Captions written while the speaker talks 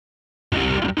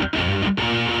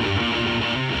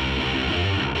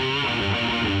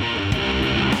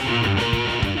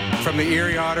the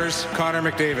Erie Otters, Connor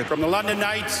McDavid. From the London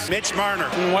Knights, Mitch Marner.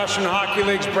 From the Western Hockey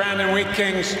League's Brandon Wheat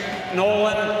Kings,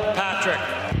 Nolan Patrick.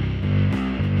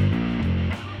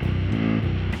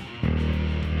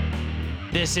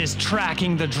 This is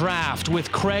Tracking the Draft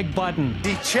with Craig Button.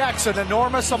 He checks an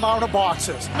enormous amount of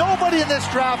boxes. Nobody in this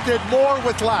draft did more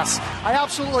with less. I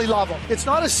absolutely love him. It's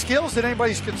not his skills that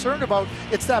anybody's concerned about.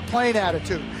 It's that playing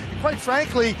attitude. And quite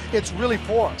frankly, it's really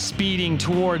poor. Speeding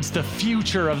towards the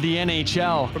future of the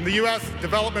NHL. From the U.S.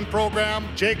 Development Program,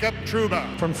 Jacob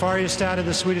Trouba. From Färjestad of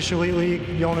the Swedish Elite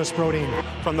League, Jonas Brodin.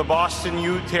 From the Boston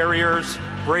U Terriers,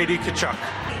 Brady Tkachuk.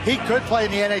 He could play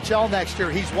in the NHL next year.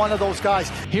 He's one of those guys.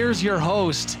 Here's your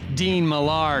host, Dean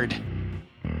Millard.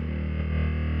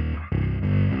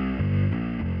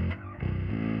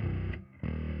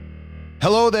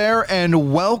 Hello there,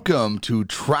 and welcome to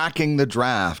Tracking the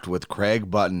Draft with Craig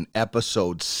Button,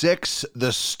 Episode 6.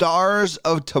 The Stars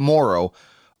of Tomorrow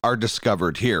are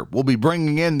discovered here. We'll be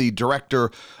bringing in the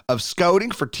Director of Scouting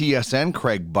for TSN,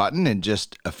 Craig Button, in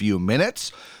just a few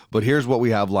minutes. But here's what we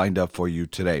have lined up for you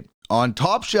today. On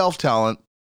Top Shelf Talent,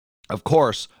 of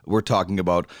course, we're talking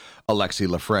about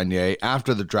Alexis Lafreniere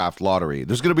after the draft lottery.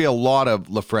 There's going to be a lot of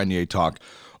Lafreniere talk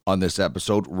on this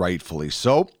episode, rightfully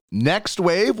so. Next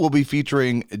wave will be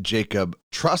featuring Jacob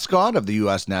Truscott of the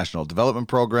U.S. National Development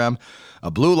Program,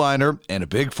 a blue liner, and a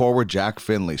big forward, Jack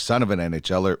Finley, son of an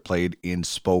NHLer, played in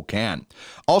Spokane.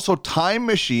 Also, Time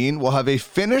Machine will have a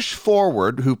Finnish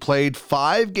forward who played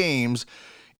 5 games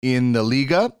in the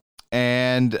Liga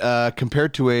and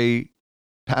compared to a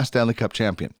past Stanley Cup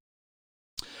champion.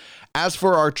 As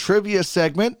for our trivia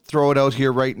segment, throw it out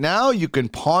here right now. You can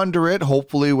ponder it,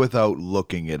 hopefully without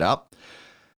looking it up.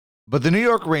 But the New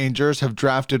York Rangers have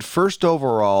drafted first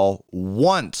overall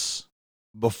once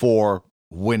before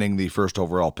winning the first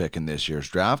overall pick in this year's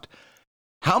draft.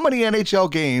 How many NHL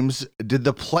games did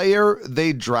the player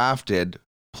they drafted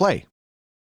play?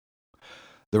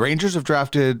 The Rangers have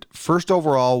drafted first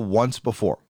overall once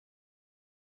before.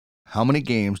 How many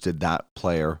games did that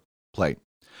player play?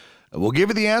 We'll give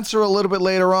you the answer a little bit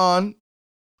later on.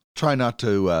 Try not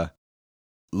to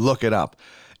look it up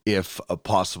if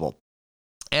possible.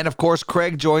 And of course,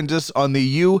 Craig joins us on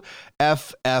the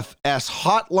UFFS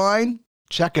hotline.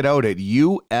 Check it out at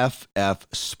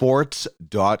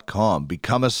uffsports.com.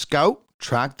 Become a scout.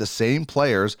 Track the same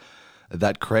players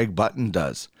that Craig Button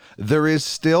does. There is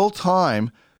still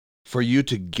time for you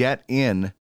to get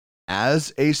in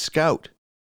as a scout.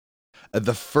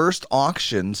 The first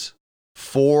auctions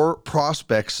for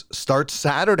prospects start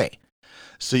Saturday.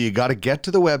 So you got to get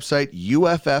to the website,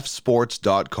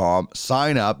 uffsports.com,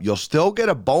 sign up. You'll still get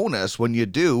a bonus when you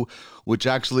do, which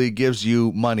actually gives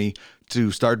you money to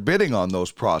start bidding on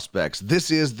those prospects. This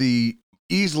is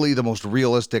easily the most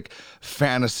realistic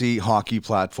fantasy hockey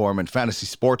platform and fantasy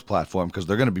sports platform, because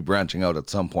they're going to be branching out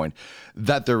at some point,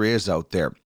 that there is out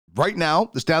there. Right now,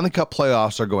 the Stanley Cup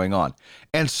playoffs are going on,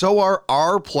 and so are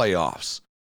our playoffs.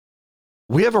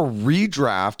 We have a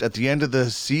redraft at the end of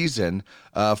the season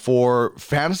for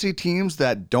fantasy teams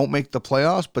that don't make the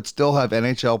playoffs but still have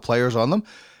NHL players on them,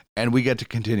 and we get to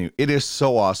continue. It is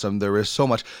so awesome. There is so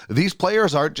much. These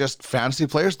players aren't just fantasy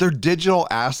players. They're digital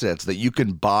assets that you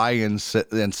can buy and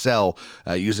sell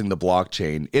using the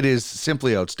blockchain. It is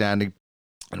simply outstanding,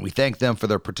 and we thank them for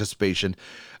their participation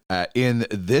in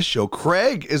this show.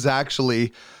 Craig is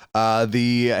actually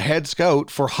the head scout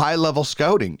for High Level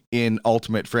Scouting in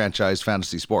Ultimate Franchise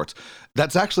Fantasy Sports.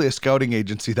 That's actually a scouting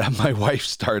agency that my wife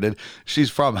started. She's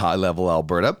from High Level,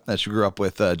 Alberta. She grew up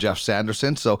with Jeff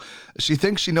Sanderson, so she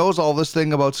thinks she knows all this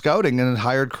thing about scouting and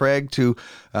hired Craig to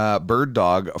bird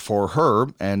dog for her,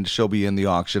 and she'll be in the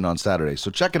auction on Saturday. So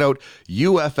check it out,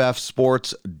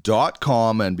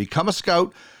 uffsports.com, and become a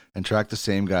scout and track the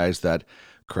same guys that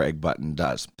Craig Button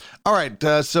does. All right,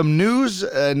 some news,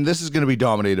 and this is going to be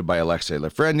dominated by Alexis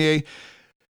Lafreniere.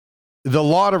 The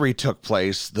lottery took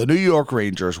place. The New York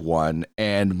Rangers won,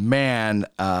 and man,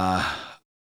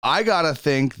 I got to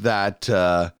think that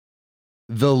the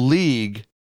league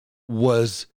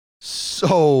was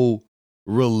so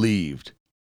relieved.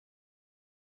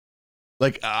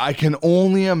 Like, I can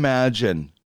only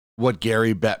imagine what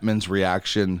Gary Bettman's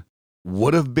reaction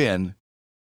would have been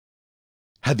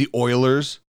had the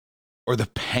Oilers or the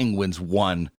Penguins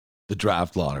won the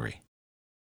draft lottery.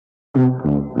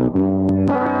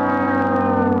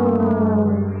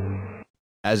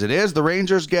 As it is, the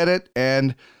Rangers get it,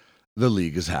 and the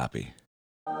league is happy.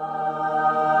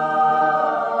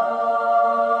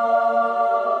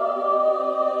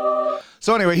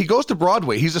 So anyway, he goes to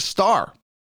Broadway. He's a star,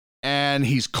 and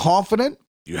he's confident.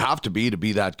 You have to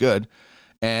be that good,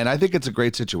 and I think it's a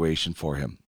great situation for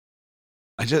him.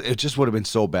 It just would have been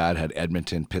so bad had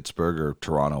Edmonton, Pittsburgh, or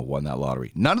Toronto won that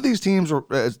lottery. None of these teams were,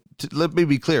 let me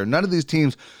be clear, none of these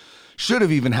teams should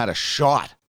have even had a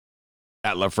shot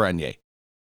at Lafreniere.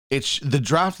 The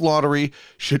draft lottery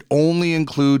should only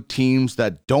include teams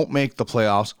that don't make the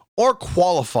playoffs or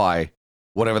qualify,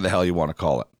 whatever the hell you want to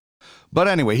call it. But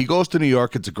anyway, he goes to New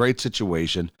York. It's a great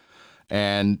situation.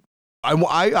 And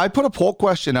I put a poll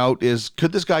question out is,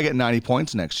 could this guy get 90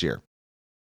 points next year?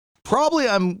 Probably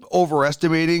I'm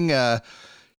overestimating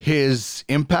his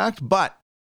impact, but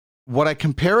what I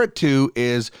compare it to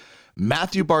is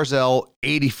Matthew Barzal,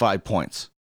 85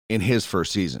 points in his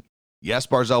first season. Yes,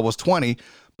 Barzal was 20,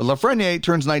 but Lafreniere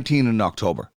turns 19 in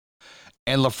October.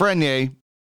 And Lafreniere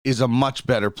is a much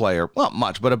better player. Well, not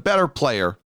much, but a better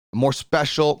player, a more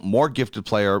special, more gifted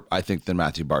player, I think, than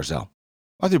Matthew Barzal.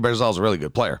 Matthew Barzal is a really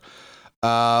good player.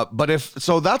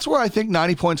 That's where I think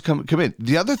 90 points come in.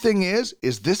 The other thing is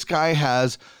this guy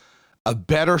has a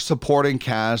better supporting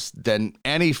cast than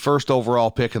any first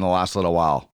overall pick in the last little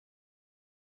while.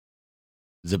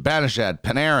 Zibanejad,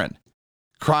 Panarin,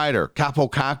 Kreider, Capo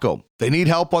Caco. They need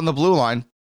help on the blue line,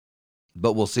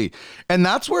 but we'll see. And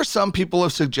that's where some people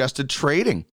have suggested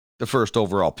trading the first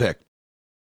overall pick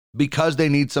because they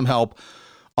need some help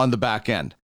on the back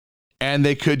end. And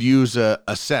they could use a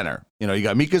center. You know, you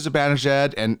got Mika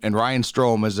Zibanejad and Ryan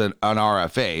Strome as an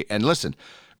RFA. And listen,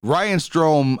 Ryan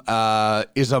Strome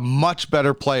is a much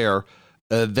better player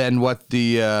than what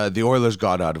the Oilers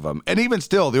got out of him. And even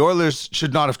still, the Oilers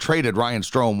should not have traded Ryan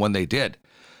Strome when they did.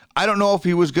 I don't know if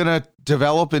he was going to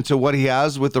develop into what he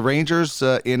has with the Rangers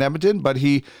in Edmonton, but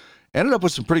he ended up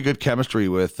with some pretty good chemistry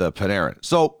with Panarin.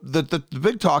 So the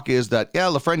big talk is that,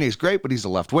 Lafreniere is great, but he's a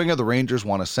left winger. The Rangers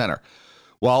want a center.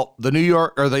 Well, the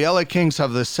LA Kings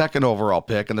have the second overall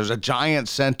pick, and there's a giant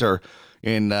center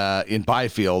in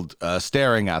Byfield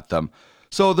staring at them.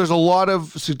 So there's a lot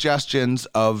of suggestions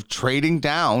of trading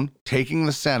down, taking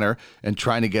the center, and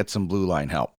trying to get some blue line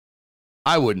help.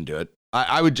 I wouldn't do it.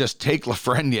 I would just take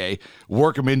Lafreniere,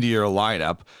 work him into your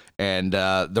lineup, and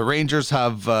the Rangers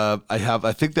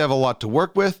I think they have a lot to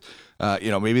work with.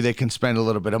 Maybe they can spend a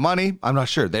little bit of money. I'm not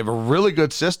sure. They have a really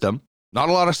good system. Not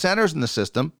a lot of centers in the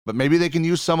system, but maybe they can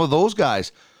use some of those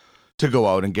guys to go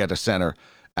out and get a center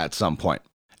at some point.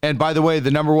 And by the way,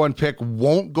 the number one pick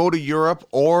won't go to Europe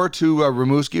or to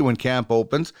Rimouski when camp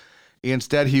opens.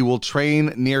 Instead, he will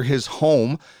train near his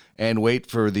home and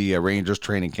wait for the Rangers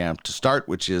training camp to start,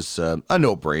 which is a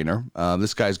no-brainer.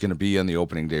 This guy's going to be on the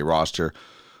opening day roster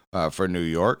for New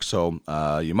York, so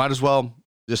you might as well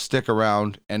just stick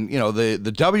around. And,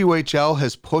 the WHL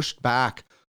has pushed back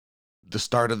the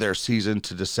start of their season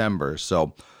to December.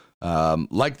 So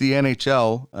like the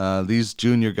NHL, these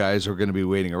junior guys are going to be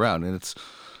waiting around, and it's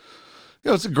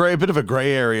a bit of a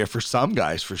gray area for some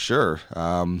guys for sure.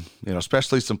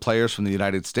 Especially some players from the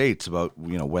United States about,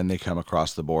 when they come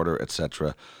across the border,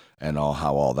 etc. and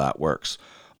how all that works.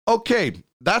 Okay.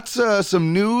 That's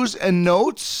some news and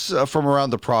notes from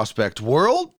around the prospect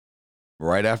world.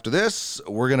 Right after this,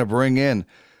 we're going to bring in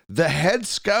the head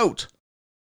scout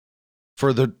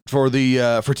for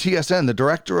TSN, the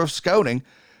director of scouting,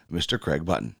 Mr. Craig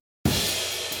Button.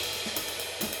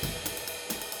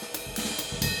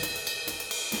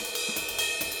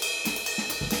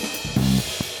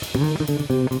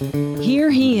 Here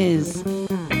he is,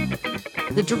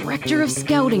 the director of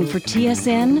scouting for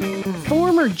TSN,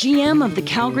 former GM of the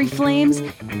Calgary Flames,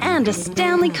 and a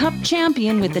Stanley Cup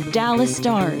champion with the Dallas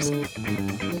Stars.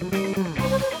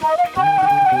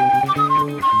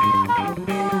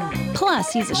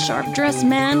 Plus, he's a sharp-dressed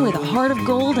man with a heart of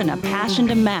gold and a passion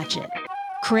to match it.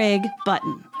 Craig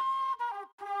Button.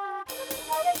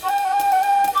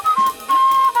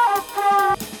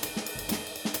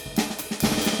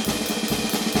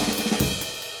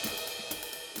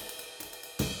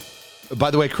 By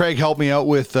the way, Craig helped me out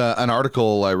with an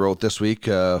article I wrote this week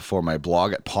for my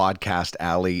blog at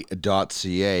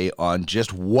podcastalley.ca on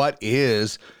just what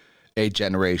is a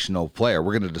generational player.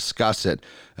 We're going to discuss it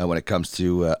when it comes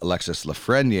to Alexis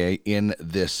Lafreniere in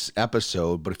this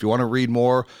episode. But if you want to read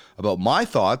more about my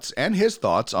thoughts and his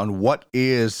thoughts on what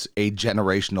is a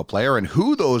generational player and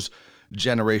who those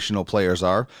generational players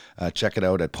are, check it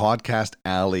out at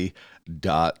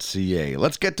podcastalley.ca.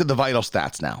 Let's get to the vital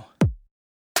stats now.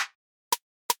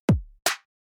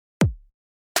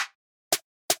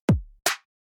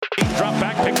 Drop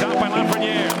back, picked up by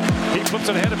Lafreniere. He flips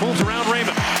it ahead and moves around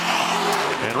Raymond.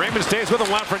 And Raymond stays with him.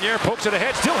 Lafreniere pokes it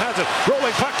ahead, still has it.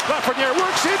 Rolling puck. Lafreniere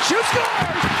works in, shoots, scores!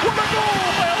 What a goal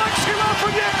by Alexis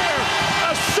Lafreniere!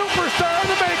 A superstar in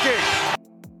the making!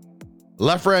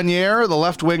 Lafreniere, the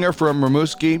left winger from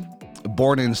Rimouski,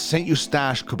 born in Saint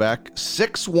Eustache, Quebec,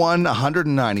 6'1",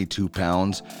 192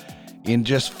 pounds. In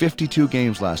just 52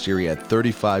 games last year, he had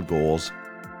 35 goals,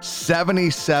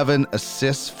 77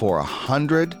 assists for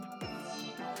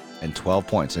 112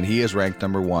 points, and he is ranked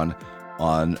number 1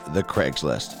 on the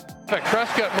Craigslist.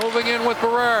 Truscott moving in with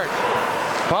Berard.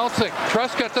 Bouncing.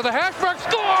 Truscott to the hash mark.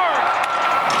 Score!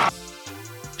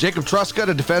 Jacob Truscott,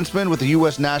 a defenseman with the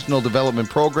U.S. National Development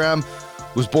Program,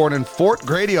 was born in Fort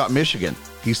Gratiot, Michigan.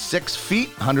 He's 6 feet,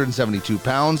 172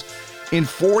 pounds. In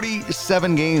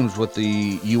 47 games with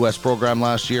the U.S. program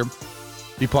last year,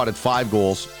 he potted 5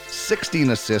 goals,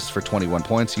 16 assists for 21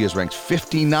 points. He is ranked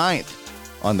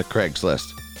 59th on the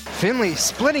Craigslist. Finley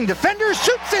splitting defenders,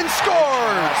 shoots and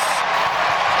scores!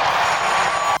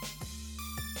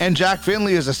 And Jack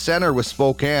Finley is a center with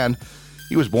Spokane.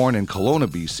 He was born in Kelowna,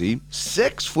 BC,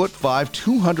 6'5",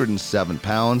 207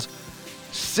 pounds.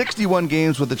 61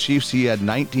 games with the Chiefs, he had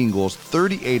 19 goals,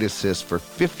 38 assists for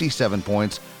 57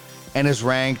 points, and is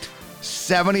ranked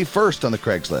 71st on the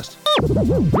Craigslist.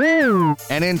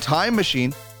 And in Time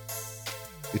Machine,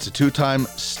 it's a 2-time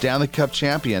Stanley Cup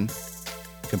champion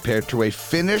compared to a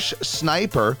Finnish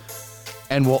sniper,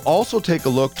 and we'll also take a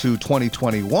look to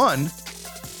 2021,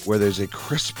 where there's a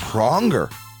Chris Pronger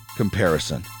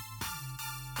comparison.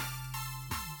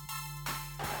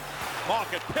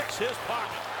 Malkin picks his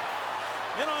pocket.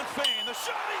 In on Fane, the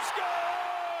shot, he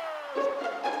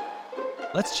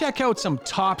scores! Let's check out some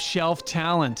top shelf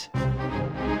talent.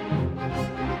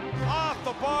 Off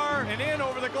the bar and in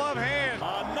over the glove hand.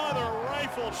 Another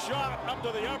rifle shot up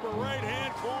to the upper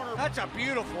right-hand corner. That's a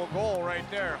beautiful goal right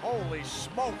there. Holy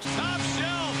smokes. Top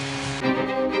shelf.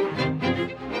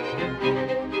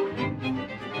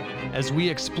 As we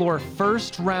explore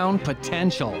first-round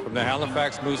potential. From the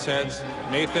Halifax Mooseheads,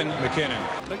 Nathan MacKinnon.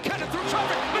 MacKinnon through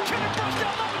traffic. MacKinnon throws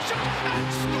down the shot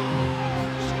and scores!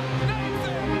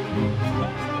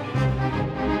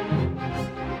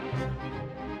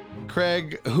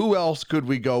 Craig, who else could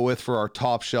we go with for our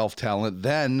top shelf talent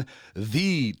than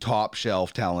the top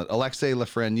shelf talent? Alexis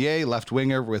Lafreniere, left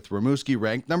winger with Rimouski,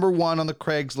 ranked number 1 on the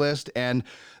Craigslist, and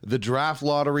the draft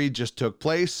lottery just took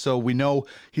place, so we know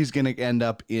he's going to end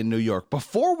up in New York.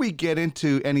 Before we get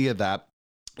into any of that,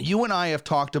 you and I have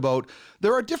talked about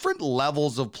there are different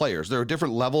levels of players. There are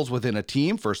different levels within a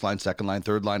team, first line, second line,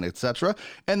 third line, etc.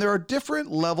 And there are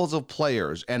different levels of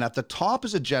players. And at the top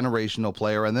is a generational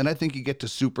player. And then I think you get to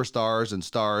superstars and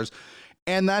stars.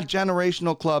 And that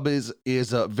generational club is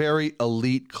a very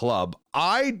elite club.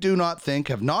 I do not think,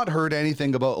 have not heard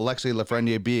anything about Alexis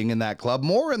Lafreniere being in that club,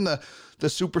 more in the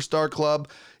superstar club.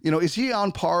 You know, is he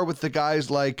on par with the guys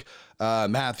like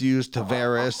Matthews,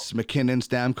 Tavares, McKinnon,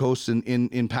 Stamkos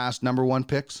in past number 1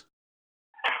 picks?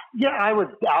 Yeah, I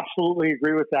would absolutely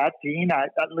agree with that, Dean.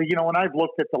 When I've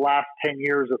looked at the last 10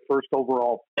 years of first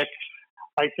overall picks,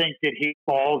 I think that he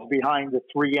falls behind the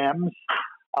 3 M's,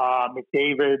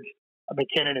 McDavid,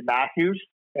 McKinnon, and Matthews.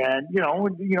 And,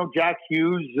 Jack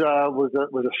Hughes was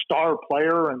a star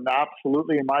player and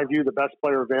absolutely, in my view, the best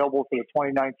player available for the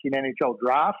 2019 NHL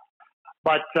draft.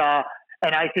 But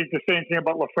and I think the same thing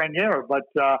about Lafreniere, but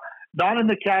not in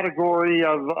the category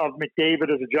of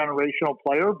McDavid as a generational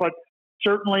player, but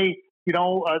certainly,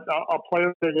 a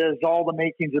player that has all the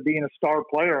makings of being a star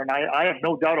player. And I have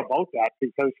no doubt about that,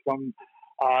 because from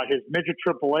his midget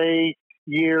AAA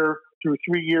year through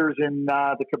 3 years in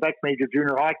the Quebec Major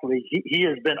Junior Hockey League, he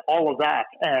has been all of that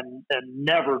and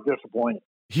never disappointed.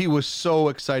 He was so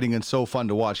exciting and so fun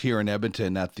to watch here in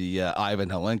Edmonton at the Ivan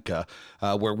Helenka,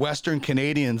 where Western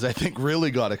Canadians, I think,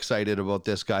 really got excited about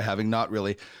this guy, having not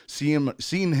really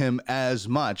seen him as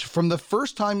much. From the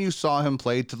first time you saw him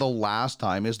play to the last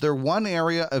time, is there one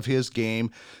area of his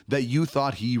game that you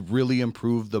thought he really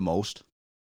improved the most?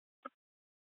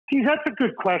 Geez, that's a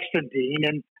good question, Dean.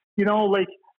 And,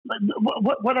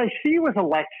 what I see with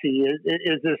Alexi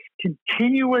is this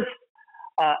continuous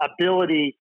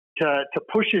ability to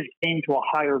push his game to a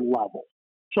higher level.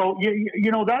 So,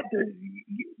 that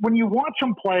when you watch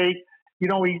him play,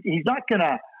 he's not going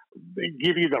to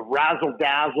give you the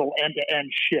razzle-dazzle end-to-end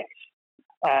shifts,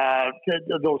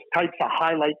 those types of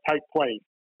highlight-type plays.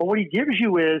 But what he gives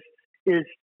you is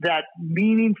that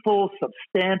meaningful,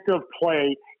 substantive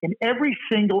play in every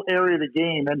single area of the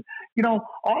game. And,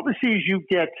 obviously as you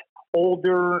get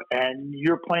older and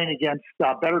you're playing against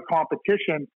better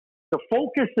competition, the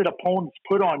focus that opponents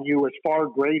put on you is far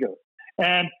greater.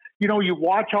 And, you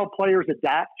watch how players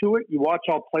adapt to it. You watch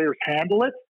how players handle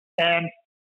it. And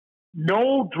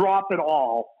no drop at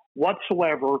all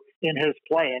whatsoever in his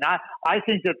play. And I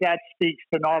think that speaks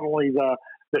to not only the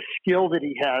skill that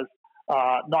he has,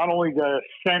 not only the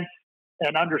sense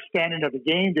and understanding of the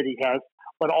game that he has,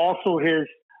 but also his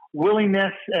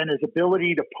willingness and his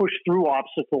ability to push through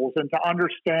obstacles and to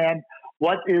understand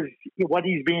what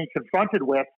he's being confronted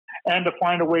with and to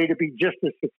find a way to be just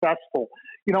as successful.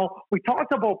 You know, we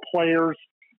talked about players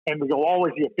and we go,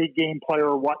 always be a big game player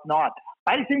or whatnot.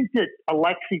 I think that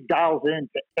Alexei dials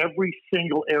into every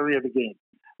single area of the game.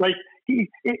 Like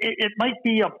it might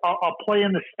be a play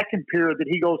in the second period that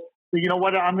he goes, you know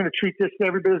what, I'm going to treat this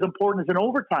every bit as important as an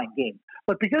overtime game.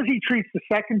 But because he treats the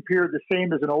second period the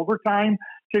same as an overtime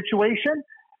situation,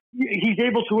 he's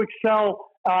able to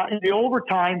excel in the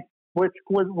overtime with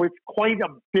quite a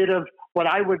bit of what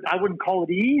I wouldn't call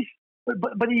it ease,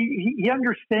 but he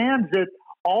understands that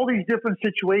all these different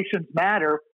situations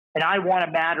matter, and I want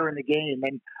to matter in the game.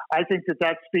 And I think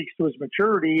that speaks to his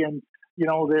maturity and, you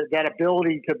know, that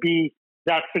ability to be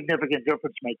that significant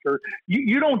difference maker.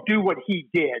 You don't do what he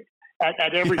did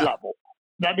at every level.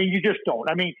 I mean, you just don't.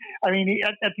 I mean,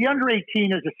 at the under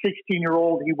 18 as a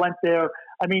 16-year-old, he went there.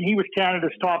 I mean, he was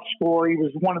Canada's top scorer. He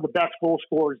was one of the best goal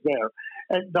scorers there.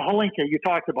 And the Hlinka, you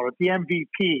talked about it, the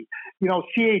MVP, you know,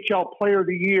 CHL Player of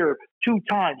the Year 2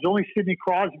 times. Only Sidney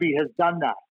Crosby has done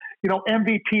that. You know,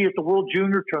 MVP at the World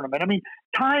Junior Tournament. I mean,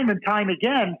 time and time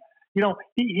again, you know,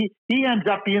 he ends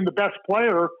up being the best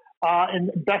player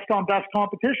in best on best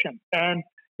competition. And,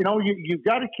 you know, you've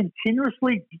got to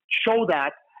continuously show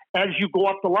that as you go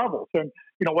up the levels. And,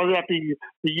 you know, whether that be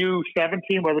the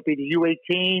U17, whether it be the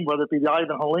U18, whether it be the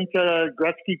Ivan Hlinka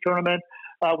Gretzky tournament,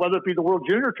 whether it be the World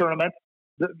Junior Tournament,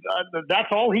 that's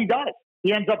all he does.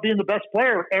 He ends up being the best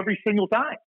player every single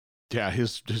time. Yeah,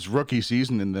 his rookie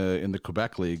season in the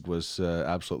Quebec League was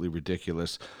absolutely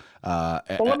ridiculous. Well,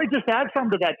 let me just add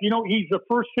something to that. You know, he's the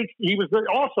first he was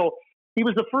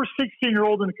the first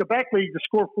 16-year-old in the Quebec League to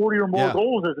score 40 or more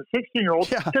goals as a 16-year-old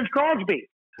since Crosby.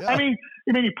 Yeah. I mean,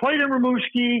 he played in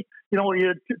Rimouski. You know, he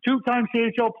had 2-time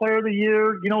CHL Player of the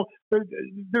Year. You know,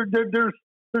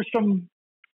 there's some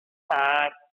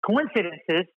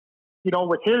coincidences, you know,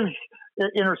 with his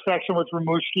intersection with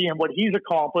Rimouski and what he's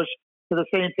accomplished to the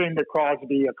same thing that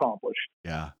Crosby accomplished.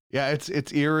 Yeah,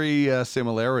 it's eerie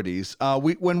similarities.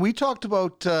 When we talked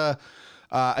about,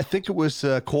 I think it was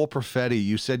Cole Perfetti.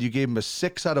 You said you gave him a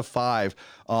 6 out of 5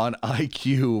 on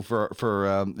IQ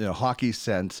for you know, hockey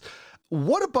sense.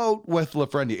 What about with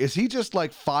Lafreniere? Is he just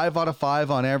like 5 out of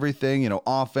 5 on everything? You know,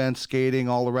 offense, skating,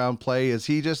 all around play. Is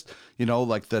he just, you know,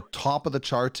 like the top of the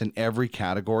charts in every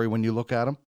category when you look at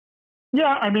him?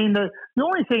 Yeah, I mean, the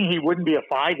only thing he wouldn't be a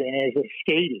 5 in is his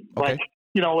skating, but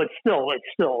you know, it's still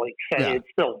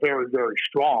very, very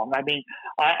strong. I mean,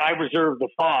 I reserve the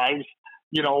 5s,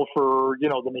 you know, for, you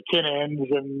know, the McKinnons,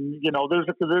 and, you know, there's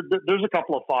a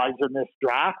couple of 5s in this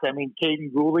draft. I mean,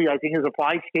 Caden Gooley, I think, is a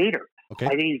 5 skater. I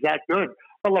think he's that good.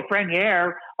 But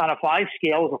Lafreniere on a 5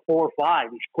 scale is a 4 or 5.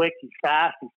 He's quick, he's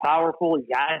fast, he's powerful, he's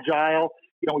agile.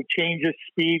 You know, he changes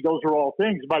speed. Those are all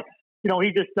things, but you know,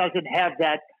 he just doesn't have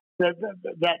that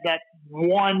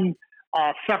one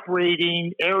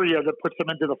separating area that puts him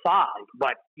into the 5.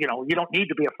 But you know, you don't need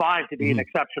to be a 5 to be an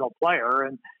exceptional player.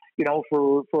 And you know,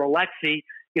 for Alexei,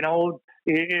 you know,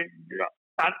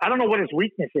 I don't know what his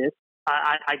weakness is.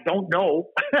 I don't know.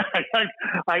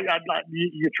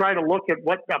 You try to look at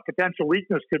what a potential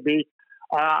weakness could be.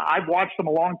 I've watched him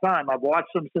a long time. I've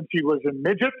watched him since he was in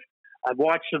midget. I've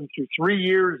watched him through 3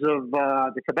 years of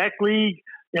the Quebec League,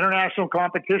 international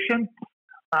competition.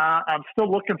 I'm still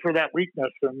looking for that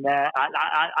weakness, and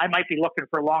I might be looking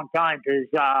for a long time because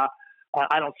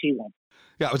I don't see one.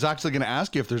 Yeah, I was actually going to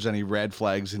ask you if there's any red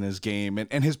flags in his game,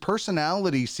 and his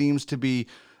personality seems to be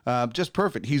just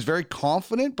perfect. He's very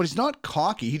confident, but he's not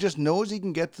cocky. He just knows he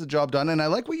can get the job done. And I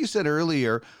like what you said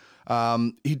earlier.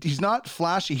 He's not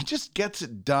flashy. He just gets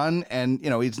it done. And, you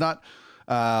know, he's not,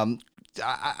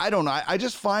 I don't know. I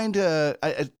just find,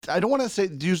 I don't want to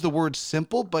use the word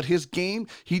simple, but his game,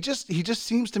 he just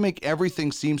seems to make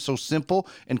everything seem so simple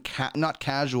and not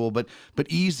casual, but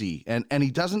easy. And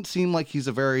he doesn't seem like he's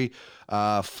a very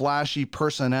flashy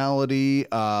personality,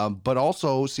 but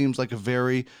also seems like a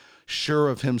very sure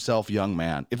of himself young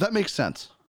man, if that makes sense.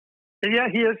 Yeah,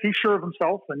 he is. He's sure of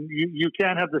himself, and you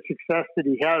can't have the success that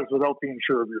he has without being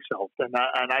sure of yourself. And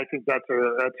I think that's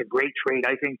a great trait.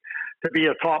 I think to be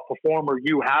a top performer,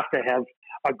 you have to have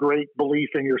a great belief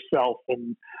in yourself,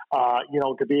 and you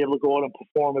know, to be able to go out and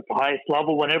perform at the highest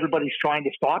level when everybody's trying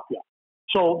to stop you.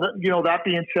 So you know, that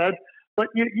being said, but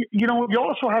you know, you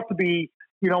also have to be,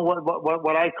 you know,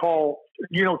 what I call,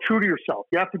 you know, true to yourself.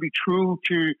 You have to be true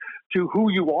to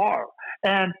who you are.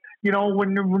 And, you know,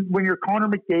 when you're Connor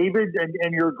McDavid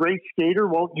and you're a great skater,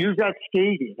 well, use that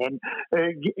skating. And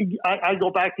I go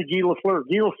back to Guy Lafleur.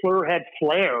 Guy Lafleur had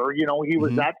flair. You know, he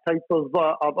was that type of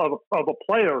a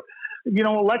player.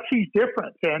 Alexi's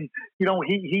different, and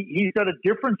he's got a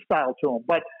different style to him,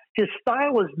 but his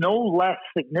style is no less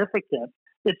significant.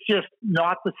 It's just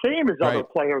not the same as other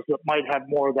players that might have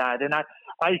more of that. And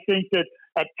I think that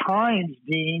at times,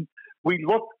 Dean, we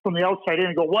look from the outside in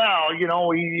and go, well,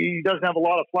 he doesn't have a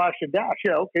lot of flash and dash.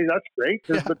 Yeah, okay, that's great,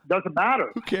 but it doesn't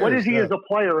matter. What is he as a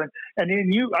player? And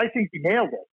I think you nailed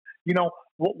it.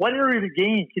 What area of the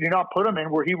game can you not put him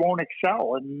in where he won't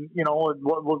excel? And,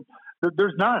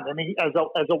 there's none. I mean, as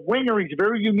a winger, he's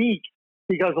very unique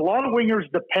because a lot of wingers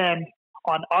depend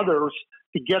on others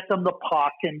to get them the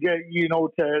puck and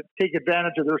to take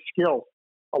advantage of their skills.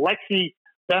 Alexi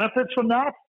benefits from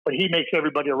that, but he makes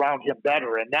everybody around him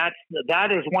better. And that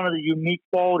is one of the unique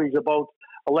qualities about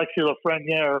Alexi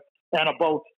Lafreniere and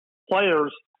about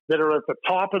players that are at the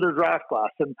top of their draft class.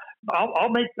 And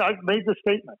I've made the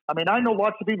statement. I mean, I know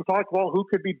lots of people talk about who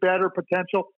could be better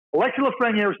potential. Alexi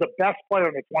Lafreniere is the best player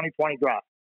in the 2020 draft.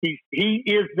 He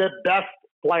is the best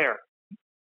player.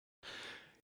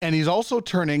 And he's also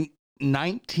turning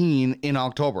 19 in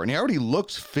October, and he already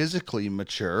looks physically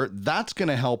mature. That's going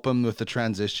to help him with the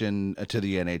transition to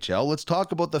the NHL. Let's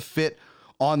talk about the fit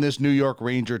on this New York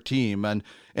Ranger team. And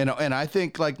I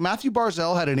think like Matthew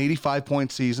Barzal had an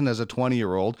 85-point season as a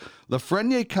 20-year-old.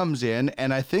 Lafreniere comes in,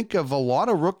 and I think of a lot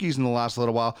of rookies in the last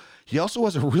little while, he also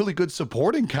has a really good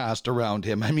supporting cast around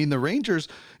him. I mean, the Rangers,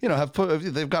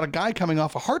 they've got a guy coming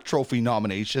off a Hart Trophy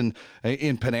nomination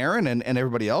in Panarin and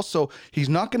everybody else. So he's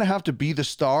not going to have to be the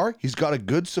star. He's got a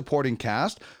good supporting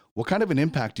cast. What kind of an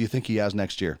impact do you think he has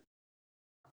next year?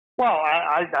 Well,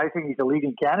 I think he's a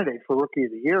leading candidate for Rookie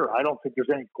of the Year. I don't think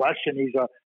there's any question. He's a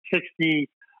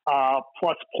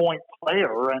 60-plus point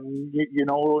player, and you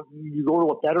go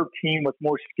to a better team with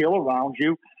more skill around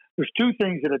you. There's two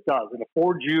things that it does. It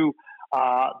affords you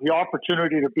the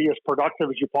opportunity to be as productive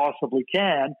as you possibly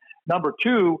can. Number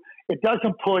two, it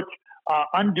doesn't put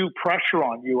undue pressure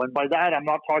on you, and by that I'm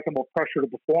not talking about pressure to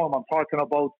perform. I'm talking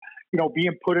about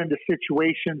being put into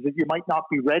situations that you might not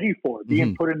be ready for,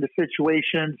 being put into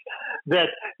situations that,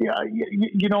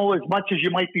 as much as you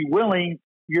might be willing,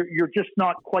 you're just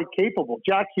not quite capable.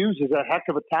 Jack Hughes is a heck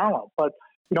of a talent, but,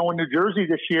 in New Jersey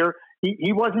this year,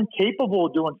 he wasn't capable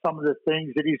of doing some of the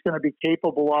things that he's going to be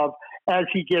capable of as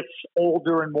he gets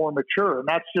older and more mature. And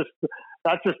that's just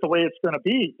the way it's going to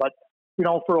be. But,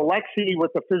 for Alexi,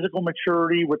 with the physical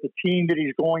maturity, with the team that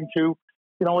he's going to,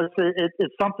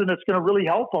 it's something that's going to really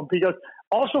help him. Because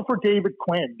also for David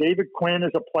Quinn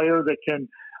is a player that can,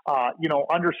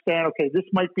 understand, okay, this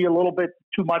might be a little bit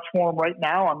too much for him right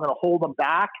now. I'm going to hold him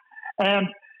back. And,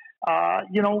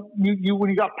 when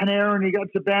you got Panarin, you got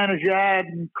Zibanejad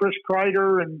and Chris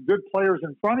Kreider and good players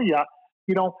in front of you,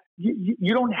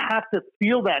 you don't have to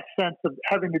feel that sense of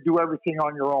having to do everything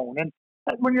on your own. And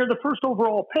when you're the first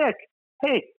overall pick,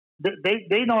 hey,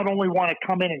 they not only want to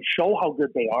come in and show how good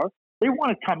they are, they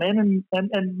want to come in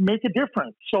and make a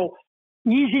difference. So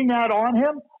easing that on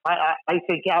him, I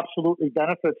think absolutely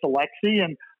benefits Alexi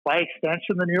and by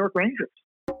extension the New York Rangers.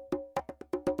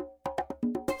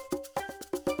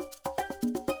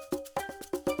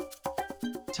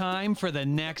 Time for the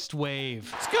next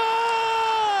wave.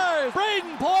 Scores!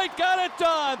 Braden Point got it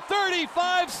done.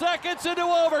 35 seconds into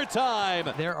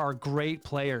overtime. There are great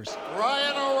players.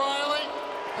 Ryan O'Reilly,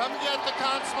 come get the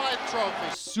Conn Smythe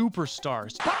Trophy.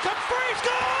 Superstars. Puck comes free,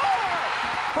 score!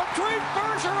 From Trent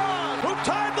Bergeron, who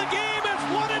tied the game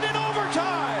and won it in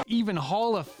overtime. Even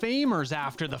Hall of Famers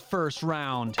after the first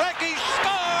round. Recchi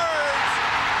scores!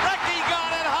 Recchi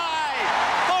got it high.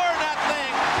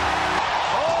 4-0.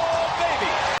 Oh,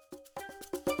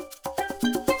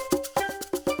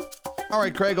 baby. All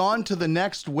right, Craig, on to the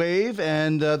next wave.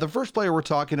 And the first player we're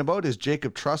talking about is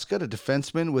Jacob Truscott, a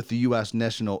defenseman with the U.S.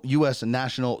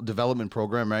 National Development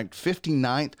Program, ranked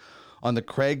 59th on the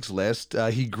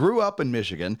Craigslist. He grew up in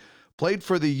Michigan, played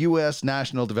for the U.S.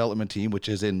 National Development Team, which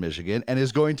is in Michigan, and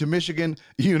is going to Michigan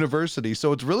University.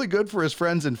 So it's really good for his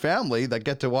friends and family that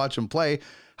get to watch him play.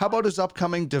 How about his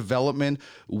upcoming development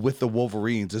with the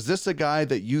Wolverines? Is this a guy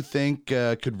that you think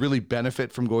could really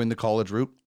benefit from going the college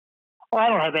route? Well, I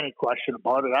don't have any question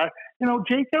about it.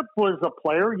 Jacob was a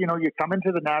player. You come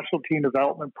into the National Team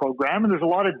Development Program, and there's a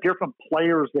lot of different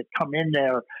players that come in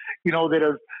there, that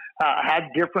have had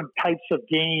different types of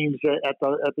games at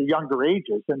the younger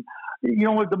ages. And,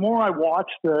 the more I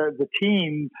watched the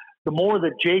team, the more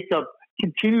that Jacob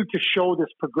continued to show this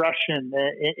progression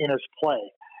in his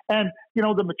play. And,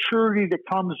 the maturity that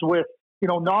comes with,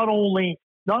 not only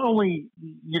not only,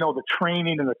 the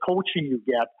training and the coaching you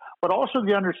get, but also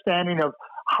the understanding of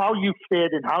how you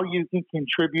fit and how you can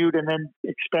contribute and then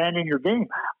expanding your game.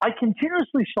 I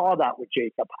continuously saw that with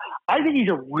Jacob. I think he's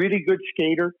a really good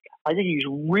skater. I think he's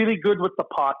really good with the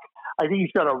puck. I think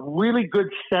he's got a really good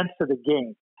sense of the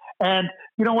game. And,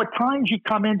 at times you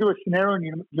come into a scenario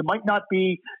and you might not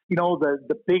be,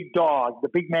 the big dog, the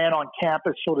big man on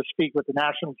campus, so to speak, with the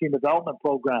National Team Development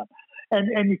Program.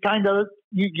 And you kind of,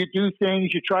 you do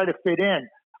things, you try to fit in.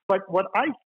 But what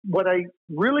I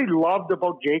really loved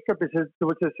about Jacob is there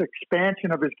was this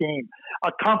expansion of his game,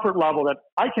 a comfort level that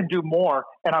I can do more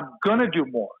and I'm going to do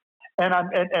more. And I'm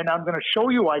going to show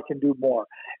you I can do more.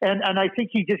 And I think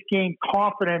he just gained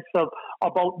confidence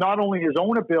about not only his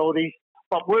own abilities,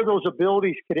 but where those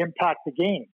abilities could impact the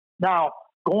game. Now,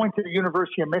 going to the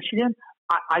University of Michigan,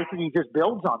 I think he just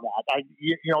builds on that.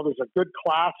 There's a good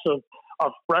class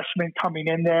of freshmen coming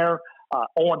in there.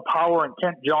 Owen Power and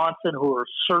Kent Johnson, who are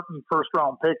certain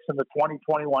first-round picks in the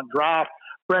 2021 draft.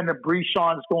 Brendan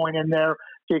Brison's going in there.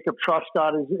 Jacob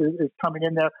Truscott is coming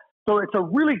in there. So it's a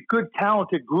really good,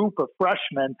 talented group of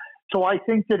freshmen. So I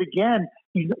think that, again,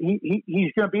 he's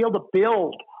going to be able to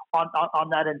build on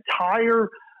that entire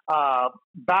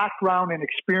background and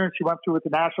experience he went through with the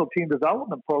National Team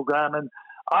Development Program. And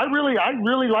I really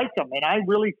like him. And I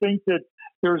really think that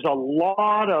there's a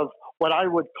lot of what I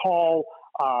would call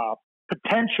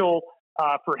potential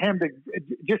for him to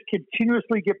just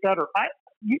continuously get better. I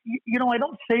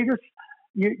don't say this,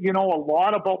 a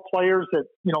lot about players that,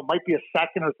 might be a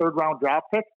second or third round draft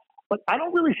pick, but I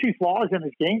don't really see flaws in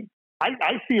his game.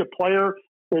 I see a player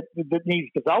that needs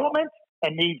development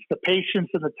and needs the patience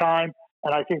and the time.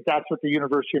 And I think that's what the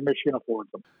University of Michigan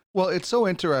affords them. Well, it's so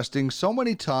interesting. So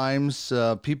many times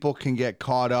people can get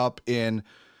caught up in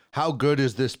how good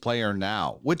is this player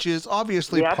now, which is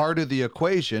obviously part of the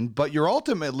equation, but you're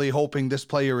ultimately hoping this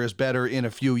player is better in a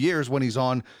few years when he's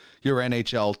on your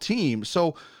NHL team.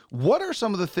 So what are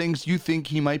some of the things you think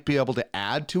he might be able to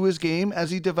add to his game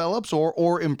as he develops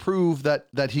or improve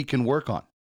that he can work on?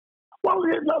 Well,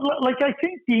 I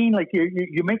think, Dean,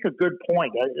 you make a good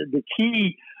point. The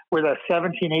key with a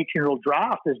 17, 18-year-old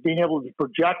draft is being able to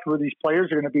project where these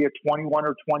players are going to be at 21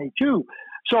 or 22.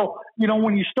 So,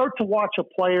 when you start to watch a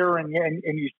player and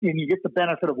you get the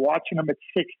benefit of watching them at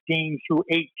 16 through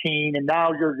 18, and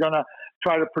now you're going to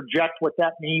try to project what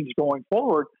that means going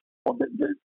forward. Well,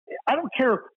 I don't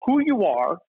care who you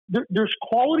are. There's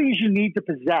qualities you need to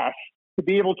possess to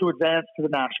be able to advance to the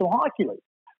National Hockey League.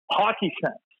 Hockey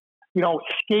sense,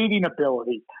 skating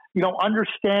ability,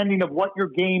 understanding of what your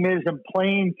game is and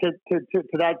playing to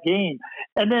that game.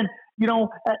 And then,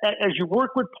 as you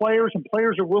work with players and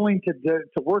players are willing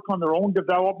to work on their own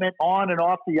development on and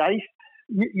off the ice,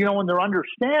 and their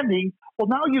understanding, well,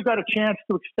 now you've got a chance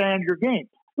to expand your game.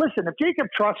 Listen, if Jacob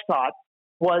Truscott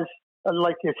was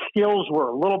his skills were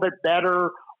a little bit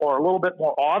better or a little bit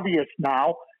more obvious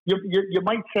now, you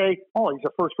might say, oh, he's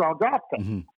a first-round draft pick.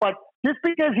 Mm-hmm. But just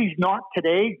because he's not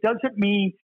today doesn't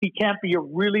mean he can't be a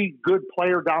really good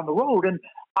player down the road. And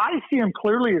I see him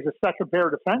clearly as a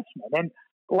second-pair defenseman. And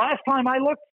last time I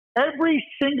looked, every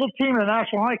single team in the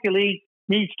National Hockey League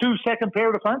needs 2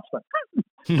 second-pair defensemen.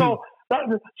 So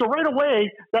right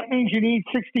away, that means you need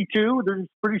 62. There's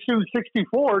pretty soon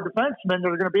 64 defensemen that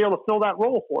are going to be able to fill that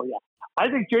role for you. I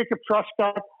think Jacob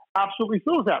Truscott absolutely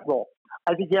fills that role.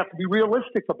 I think you have to be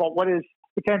realistic about what his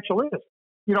potential is.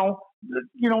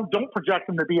 Don't project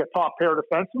him to be a top pair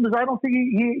defenseman because I don't think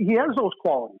he has those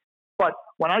qualities. But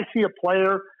when I see a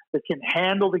player that can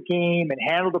handle the game and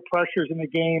handle the pressures in the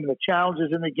game and the challenges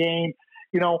in the game,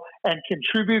 and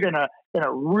contribute in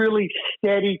a really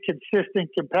steady, consistent,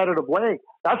 competitive way,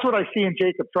 that's what I see in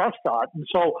Jacob Truscott. And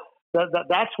so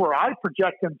that's where I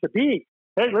project him to be.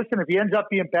 Hey, listen, if he ends up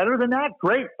being better than that,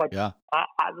 great. But yeah.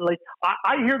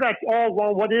 I hear that,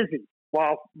 well, what is he?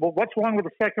 Well, what's wrong with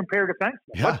a second pair defenseman?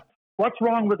 Yeah. What's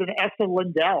wrong with an Esa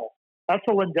Lindell?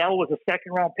 Esa Lindell was a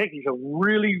second-round pick. He's a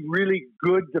really, really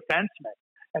good defenseman.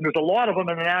 And there's a lot of them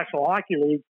in the National Hockey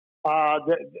League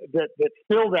that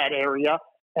fill that area.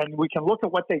 And we can look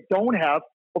at what they don't have.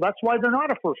 Well, that's why they're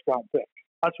not a first-round pick.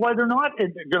 That's why they're not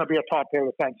going to be a top-pair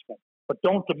defenseman. But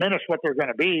don't diminish what they're going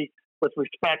to be with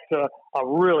respect to a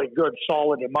really good,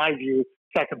 solid, in my view,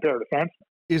 second-pair defenseman.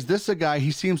 Is this a guy,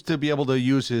 he seems to be able to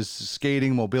use his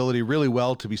skating mobility really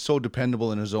well to be so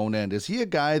dependable in his own end. Is he a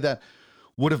guy that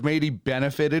would have maybe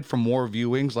benefited from more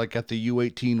viewings like at the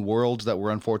U18 Worlds that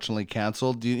were unfortunately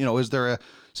canceled? Is there a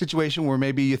situation where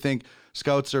maybe you think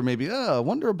scouts are maybe, I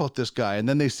wonder about this guy, and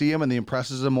then they see him and he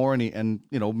impresses them more and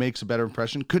makes a better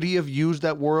impression? Could he have used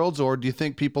that Worlds, or do you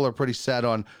think people are pretty set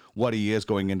on what he is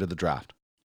going into the draft?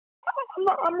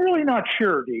 I'm really not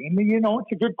sure, Dean.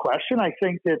 It's a good question. I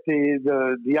think that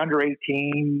the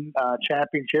under-18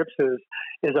 championships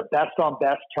is a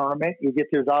best-on-best tournament. You get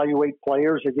to evaluate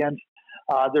players against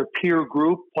their peer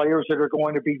group, players that are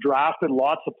going to be drafted.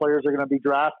 Lots of players are going to be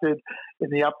drafted in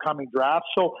the upcoming draft.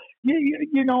 So,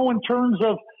 in terms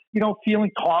of,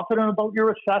 feeling confident about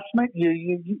your assessment,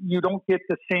 you don't get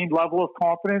the same level of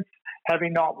confidence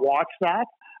having not watched that.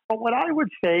 But what I would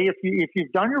say, if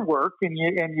you've done your work and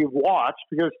you've watched,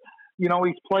 because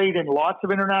he's played in lots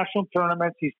of international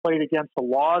tournaments, he's played against a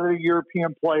lot of the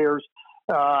European players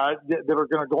that are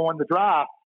going to go in the draft.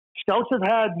 Scouts have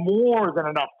had more than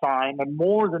enough time and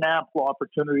more than ample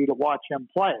opportunity to watch him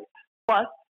play. But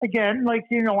again, I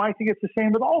think it's the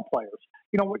same with all players.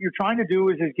 What you're trying to do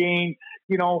is gain,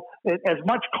 as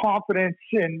much confidence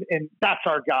in that's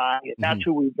our guy and that's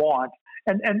who we want.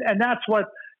 And that's what,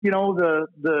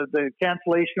 the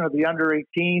cancellation of the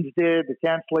under-18s did, the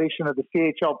cancellation of the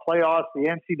CHL playoffs, the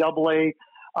NCAA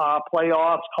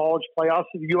playoffs, college playoffs,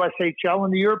 the USHL,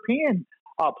 and the European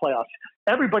playoffs.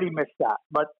 Everybody missed that.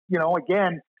 But,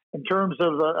 again, in terms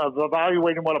of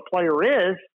evaluating what a player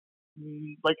is,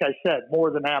 like I said,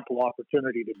 more than ample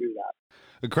opportunity to do that.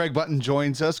 Craig Button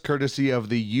joins us courtesy of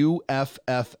the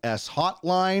UFFS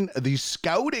hotline. The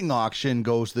scouting auction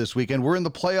goes this weekend. We're in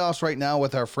the playoffs right now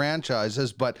with our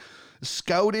franchises, but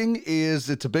scouting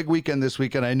it's a big weekend this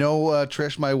weekend. I know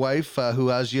Trish, my wife, who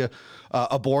has you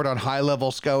aboard on High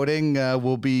Level Scouting,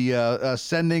 will be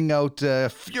sending out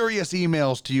furious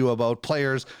emails to you about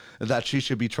players that she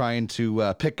should be trying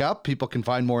to pick up. People can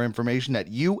find more information at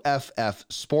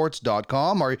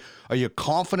uffsports.com. Are you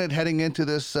confident heading into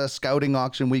this scouting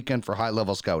auction weekend for High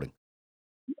Level Scouting?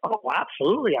 Oh,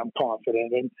 absolutely, I'm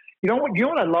confident. And you know what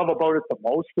I love about it the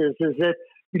most is that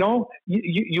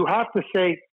you have to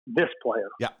say this player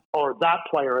or that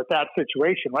player at that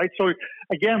situation, right? So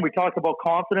again, we talk about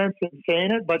confidence and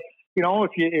saying it, but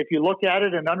if you look at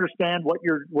it and understand what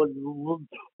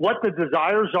the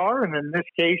desires are, and in this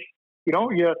case,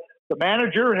 the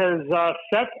manager has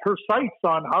set her sights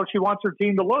on how she wants her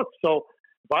team to look. So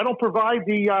if I don't provide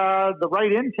the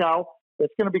right intel,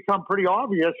 it's going to become pretty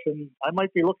obvious, and I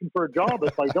might be looking for a job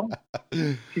if I don't.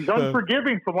 She's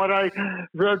unforgiving from what I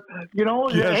read.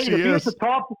 Yes, to be at the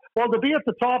top. Well, to be at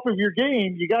the top of your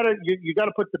game, you got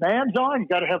to put demands on. You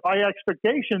got to have high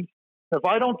expectations. If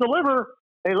I don't deliver,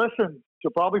 hey, listen, she'll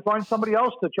probably find somebody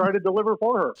else to try to deliver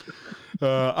for her.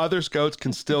 Other scouts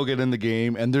can still get in the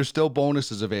game, and there's still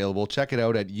bonuses available. Check it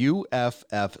out at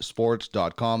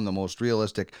uffsports.com, the most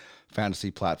realistic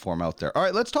fantasy platform out there. All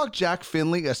right, let's talk Jack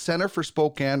Finley, a center for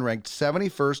Spokane, ranked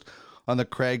 71st on the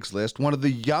Craig's list, one of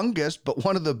the youngest, but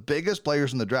one of the biggest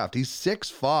players in the draft. He's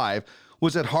 6'5".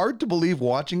 Was it hard to believe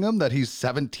watching him that he's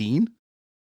 17?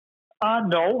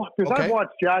 No, because I've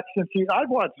watched Jack since he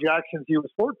was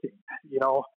 14.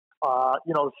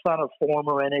 Son of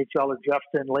former NHLer Jeff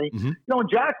Finley. Mm-hmm.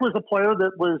 Jack was a player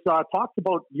that was talked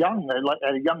about young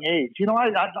at a young age.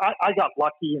 I got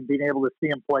lucky in being able to see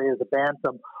him play as a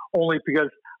bantam only because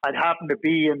I'd happened to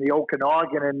be in the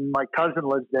Okanagan and my cousin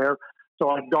lives there. So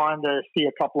I'd gone to see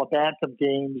a couple of bantam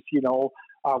games,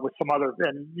 with some other,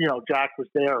 and Jack was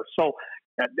there. So,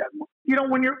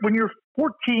 when you're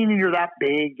 14 and you're that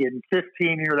big, and 15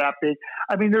 and you're that big,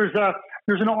 I mean, there's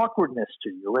an awkwardness to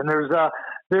you, and there's the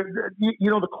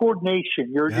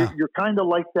coordination. You're kind of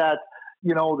like that,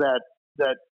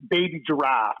 that baby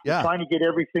giraffe, trying to get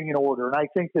everything in order. And I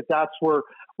think that's where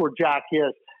Jack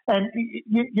is. And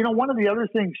one of the other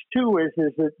things too is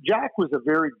that Jack was a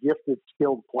very gifted,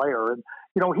 skilled player, and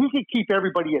he could keep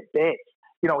everybody at bay.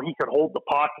 He could hold the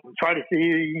puck and try to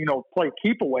play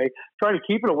keep away, try to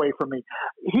keep it away from me.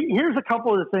 Here's a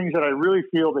couple of the things that I really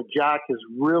feel that Jack has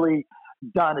really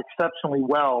done exceptionally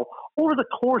well over the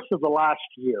course of the last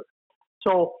year.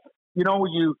 So, you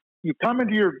come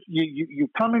into your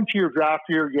draft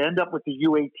year, you end up with the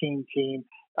U18 team,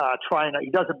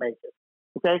 he doesn't make it.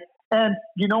 Okay. And,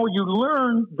 you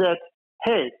learn that,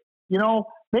 hey,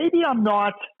 maybe I'm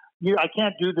not, I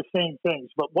can't do the same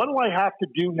things, but what do I have to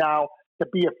do now to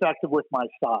be effective with my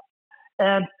stuff?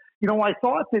 And, I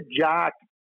thought that Jack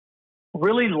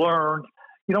really learned,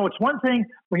 it's one thing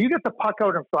when you get the puck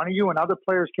out in front of you and other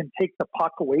players can take the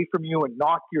puck away from you and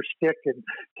knock your stick and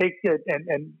take it, and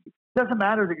it doesn't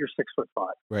matter that you're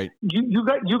 6'5". Right. You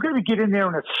got to get in there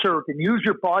and assert and use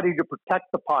your body to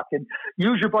protect the puck and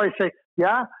use your body to say,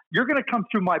 yeah, you're going to come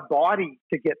through my body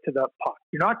to get to the puck.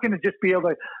 You're not going to just be able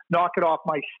to knock it off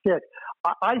my stick.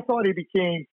 I thought he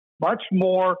became much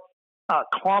more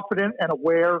confident and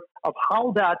aware of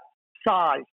how that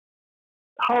size,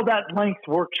 how that length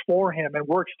works for him and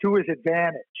works to his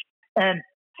advantage. And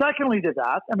secondly to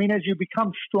that, I mean, as you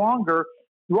become stronger,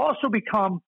 you also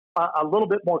become a little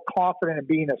bit more confident in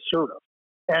being assertive.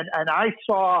 And I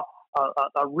saw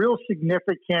a real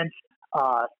significant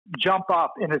jump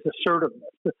up in his assertiveness.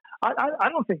 I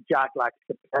don't think Jack lacks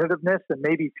competitiveness, and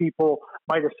maybe people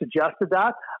might have suggested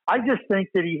that. I just think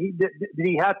that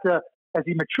he had to, as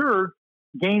he matured,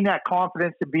 gain that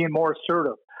confidence in being more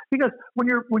assertive. Because when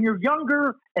you're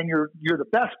younger and you're the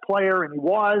best player, and he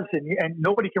was, and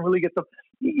nobody can really get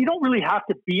you don't really have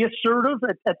to be assertive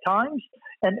at times,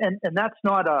 and that's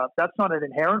not an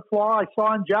inherent flaw I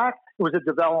saw in Jack. It was a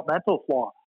developmental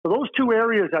flaw. So those two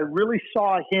areas, I really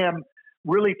saw him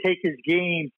really take his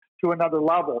game to another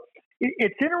level.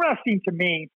 It's interesting to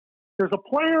me. There's a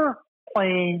player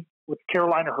playing with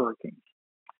Carolina Hurricanes,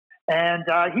 and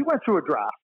he went through a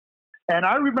draft. And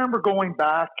I remember going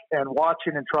back and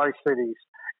watching in Tri-Cities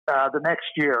the next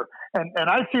year, and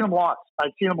I'd seen him lots.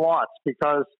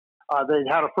 Because they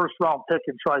had a first-round pick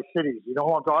in Tri-Cities. You know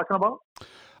who I'm talking about?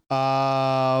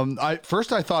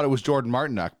 I thought it was Jordan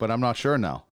Martinook, but I'm not sure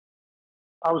now.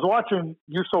 I was watching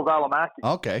Juuso Välimäki.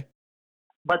 Okay.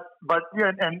 But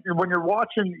yeah, and when you're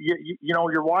watching,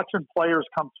 you're watching players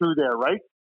come through there, right?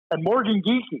 And Morgan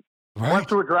Geekie went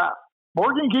through a draft.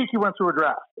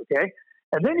 Okay?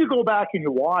 And then you go back and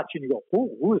you watch and you go,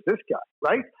 who is this guy,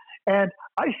 right? And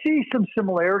I see some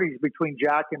similarities between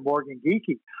Jack and Morgan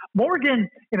Geekie. Morgan,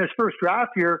 in his first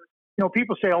draft year,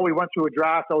 people say, he went through a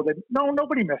draft. No,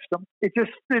 nobody missed him. It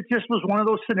just was one of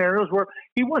those scenarios where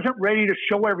he wasn't ready to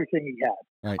show everything he had.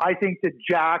 Right. I think that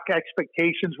Jack,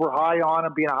 expectations were high on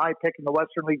him being a high pick in the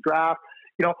Western League draft,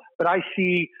 but I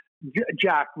see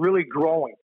Jack really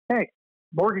growing. Hey,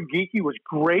 Morgan Geekie was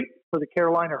great for the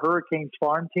Carolina Hurricanes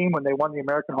farm team when they won the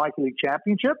American Hockey League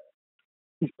championship.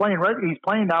 He's playing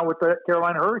now with the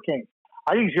Carolina Hurricanes.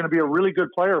 I think he's going to be a really good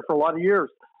player for a lot of years.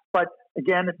 But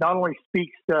again, it not only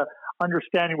speaks to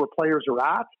understanding where players are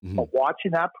at, but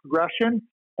watching that progression.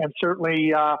 And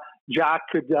certainly Jack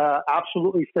could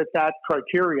absolutely fit that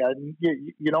criteria. And,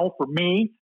 for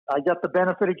me, I got the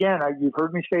benefit again. You've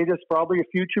heard me say this probably a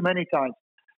few too many times.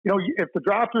 If the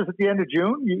draft was at the end of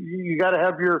June, you got to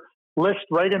have your list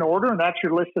right in order, and that's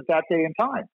your list at that day and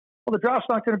time. Well, the draft's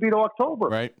not going to be till October.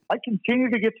 Right. I continue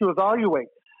to get to evaluate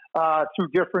through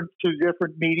different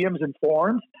mediums and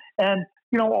forums, and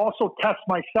also test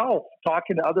myself,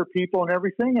 talking to other people and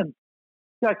everything. And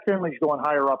Jack Finley's going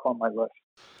higher up on my list.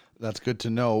 That's good to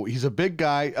know. He's a big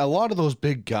guy. A lot of those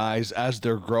big guys, as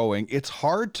they're growing, it's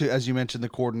hard to, as you mentioned, the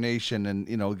coordination and,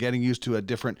 getting used to a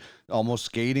different, almost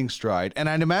skating stride. And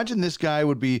I'd imagine this guy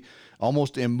would be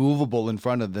almost immovable in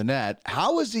front of the net.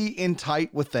 How is he in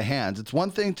tight with the hands? It's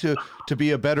one thing to be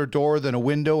a better door than a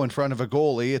window in front of a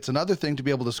goalie. It's another thing to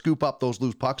be able to scoop up those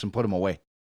loose pucks and put them away.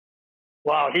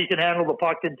 Wow, he can handle the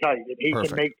puck in tight, and he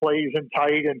can make plays in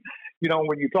tight. And,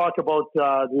 when you talk about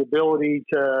the ability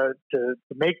to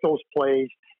make those plays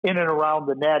in and around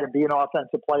the net and be an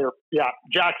offensive player, yeah,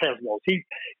 Jack has those.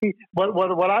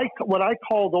 What I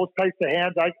call those types of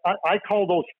hands, I call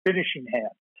those finishing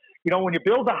hands. When you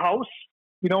build a house,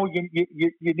 you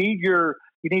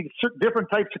need different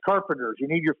types of carpenters. You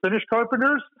need your finished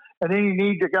carpenters, and then you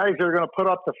need the guys that are going to put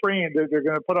up the frame. They're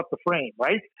going to put up the frame,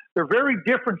 right? They're very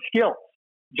different skills.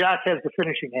 Jack has the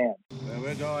finishing hand. Where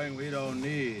we're going, we don't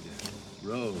need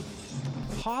roads.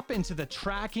 Hop into the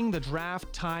Tracking the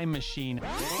Draft time machine.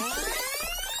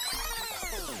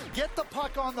 Get the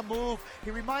puck on the move.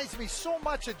 He reminds me so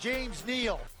much of James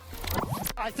Neal.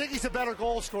 I think he's a better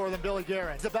goal scorer than Billy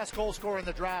Guerin. He's the best goal scorer in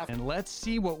the draft. And let's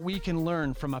see what we can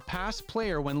learn from a past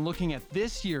player when looking at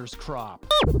this year's crop.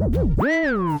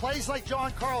 Plays like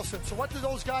John Carlson. So what do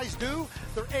those guys do?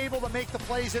 They're able to make the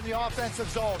plays in the offensive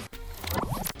zone.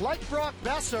 Like Brock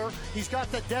Besser, he's got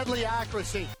the deadly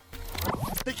accuracy.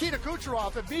 Nikita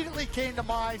Kucherov immediately came to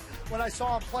mind when I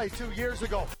saw him play 2 years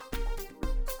ago.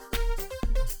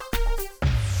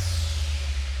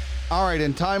 All right,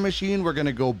 in Time Machine, we're going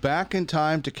to go back in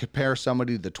time to compare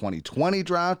somebody to the 2020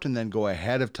 draft and then go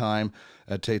ahead of time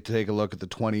to take a look at the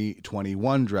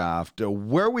 2021 draft.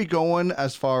 Where are we going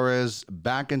as far as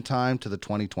back in time to the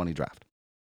 2020 draft?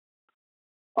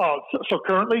 Oh, so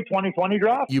currently 2020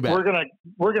 draft, you bet.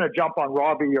 We're gonna jump on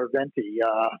Robbie Järventie,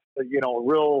 a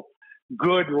real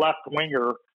good left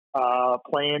winger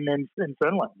playing in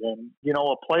Finland, and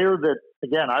a player that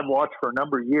again I've watched for a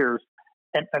number of years,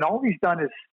 and all he's done is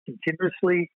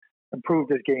continuously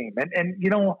improved his game, and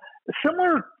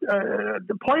similar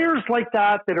the players like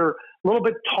that are a little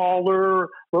bit taller, a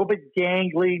little bit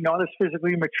gangly, not as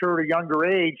physically mature at a younger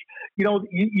age.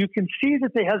 You can see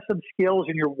that they have some skills,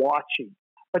 and you're watching.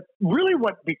 But really,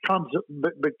 what becomes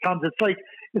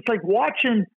it's like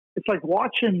watching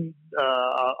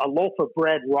a loaf of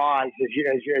bread rise as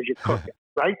you cook it,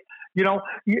 right? You know,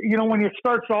 when it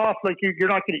starts off like you're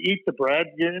not going to eat the bread,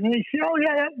 and then you see, oh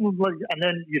yeah, and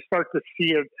then you start to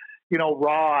see it,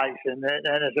 rise, and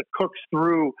as it cooks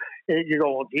through, you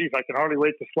go, well, geez, I can hardly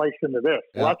wait to slice into this.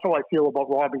 Yeah. Well, that's how I feel about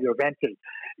Robbie Järventie.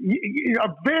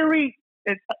 A very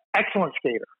excellent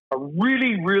skater, a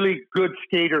really, really good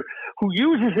skater who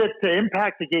uses it to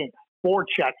impact the game,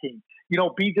 forechecking,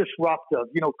 be disruptive,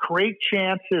 create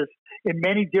chances in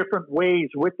many different ways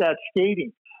with that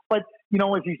skating. But,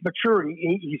 as he's matured,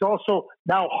 he's also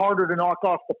now harder to knock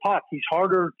off the puck. He's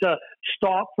harder to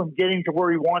stop from getting to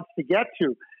where he wants to get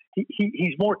to.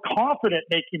 He's more confident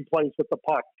making plays with the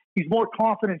puck. He's more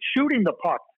confident shooting the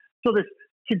puck. So this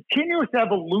continuous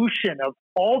evolution of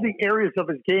all the areas of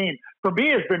his game, for me,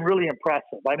 has been really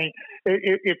impressive. I mean,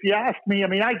 if you ask me,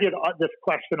 I get this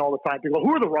question all the time. People go,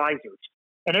 who are the risers?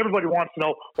 And everybody wants to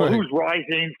know, well, who's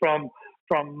rising from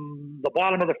the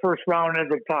bottom of the first round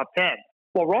into the top 10?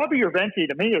 Well, Robbie Järventie,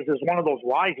 to me, is one of those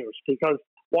risers, because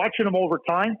watching him over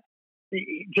time,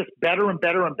 just better and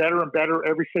better and better and better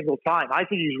every single time. I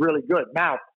think he's really good.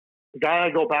 Now, the guy I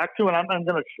go back to, and I'm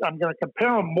gonna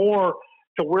compare him more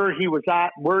to where he was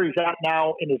at, where he's at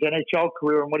now in his NHL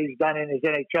career, and what he's done in his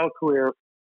NHL career.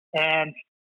 And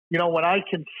when I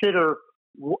consider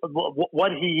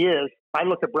what he is, I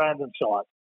look at Brandon Saad.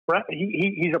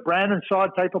 He's a Brandon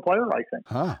Saad type of player, I think.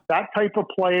 That type of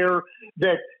player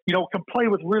that can play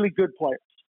with really good players,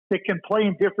 that can play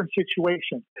in different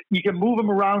situations. You can move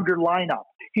him around your lineup.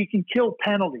 He can kill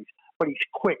penalties, but he's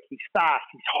quick, he's fast,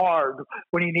 he's hard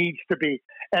when he needs to be.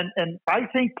 And I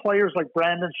think players like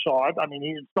Brandon Saad,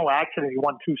 it's no accident he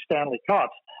won 2 Stanley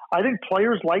Cups. I think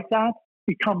players like that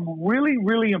become really,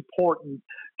 really important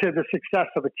to the success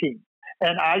of a team.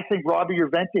 And I think Robbie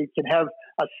Järventie can have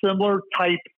a similar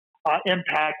type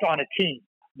impact on a team.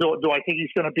 Do I think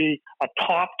he's going to be a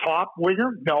top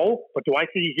winger? No. But do I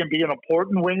think he can be an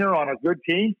important winger on a good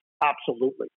team?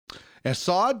 Absolutely. And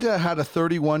Saad had a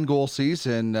 31-goal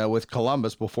season with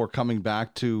Columbus before coming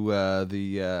back to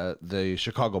the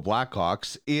Chicago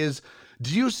Blackhawks.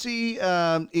 Do you see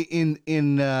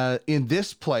in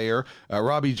this player,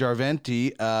 Robbie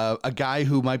Järventie, a guy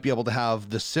who might be able to have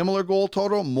the similar goal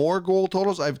total, more goal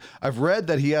totals? I've read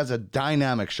that he has a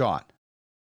dynamic shot.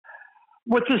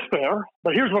 Which is fair,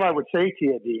 but here's what I would say to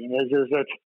you, Dean, is that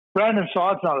Brandon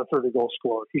Saad's not a 30-goal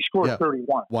scorer. He scored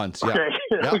 31. Once, yeah. Okay?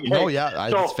 Okay.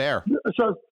 That's fair.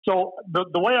 So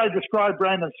the way I describe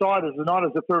Brandon Saad is not as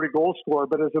a 30-goal scorer,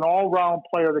 but as an all-round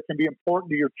player that can be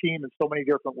important to your team in so many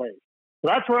different ways.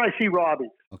 So that's where I see Robbie.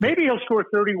 Okay. Maybe he'll score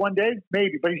 30 one day,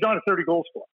 maybe, but he's not a 30-goal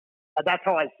scorer. That's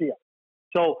how I see it.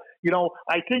 So,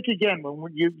 I think, again,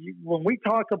 when we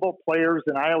talk about players,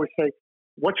 and I always say,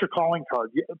 what's your calling card?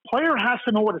 A player has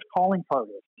to know what his calling card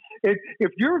is.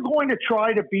 If you're going to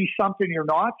try to be something you're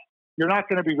not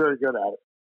going to be very good at it.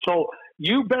 So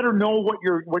you better know what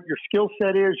your skill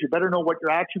set is. You better know what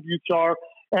your attributes are.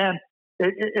 And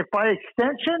if by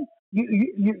extension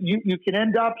you can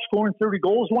end up scoring 30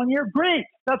 goals one year, great.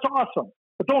 That's awesome.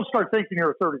 But don't start thinking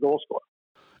you're a 30-goal scorer.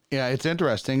 Yeah, it's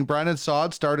interesting. Brandon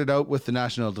Saad started out with the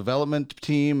national development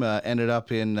team, ended up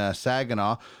in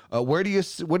Saginaw. What do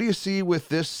you see with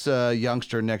this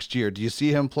youngster next year? Do you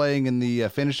see him playing in the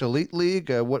Finnish Elite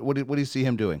League? What do you see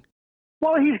him doing?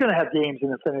 Well, he's going to have games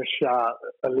in the Finnish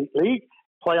Elite League,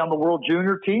 play on the World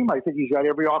Junior team. I think he's got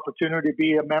every opportunity to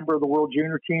be a member of the World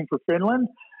Junior team for Finland.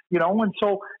 And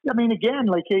so, again,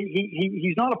 like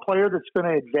he's not a player that's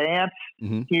going to advance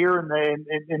here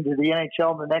into the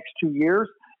NHL in the next 2 years.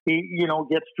 He,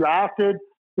 gets drafted,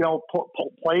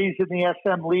 plays in the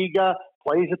SM Liga,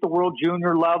 plays at the World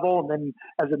Junior level, and then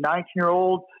as a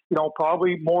 19-year-old,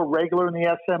 probably more regular in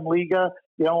the SM Liga,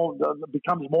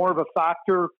 becomes more of a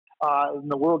factor in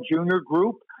the World Junior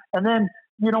group. And then,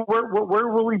 where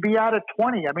will he be at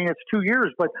 20? It's 2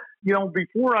 years, but,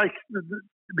 before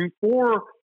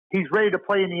he's ready to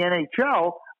play in the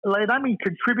NHL,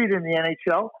 contribute in the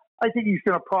NHL, I think he's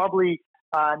going to probably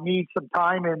need some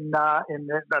time in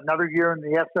another year in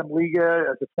the SM Liga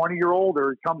as a 20-year-old,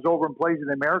 or he comes over and plays in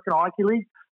the American Hockey League.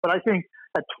 But I think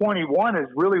at 21 is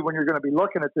really when you're going to be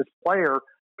looking at this player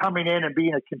coming in and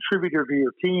being a contributor to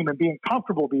your team and being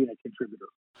comfortable being a contributor.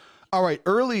 All right.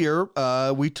 Earlier,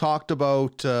 we talked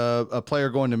about a player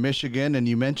going to Michigan, and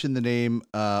you mentioned the name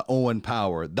Owen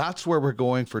Power. That's where we're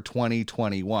going for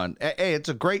 2021. Hey, it's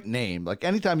a great name. Like,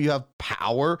 anytime you have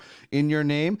power in your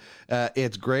name,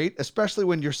 it's great, especially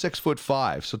when you're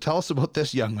 6'5". So tell us about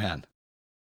this young man.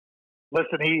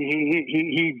 Listen,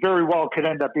 he very well could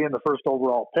end up being the first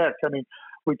overall pick.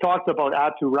 We talked about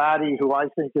Atu Räty, who I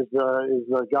think is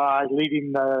the guy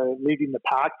leading the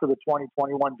pack for the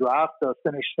 2021 draft, the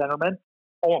Finnish centerman.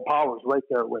 Owen Power's right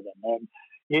there with him. And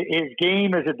his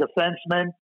game as a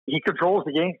defenseman, he controls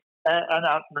the game.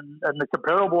 And the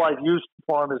comparable I've used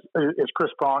for him is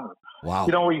Chris Pronger. Wow.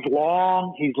 You know, he's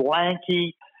long, he's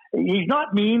lanky. He's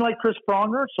not mean like Chris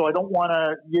Pronger, so I don't want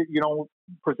to,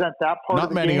 present that part not of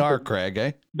the many game. are, Craig,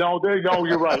 eh? No,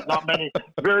 you're right. Not many.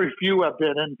 Very few have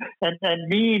been. And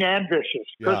mean and vicious.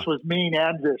 Chris was mean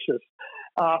and vicious.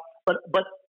 But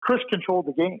Chris controlled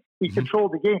the game. He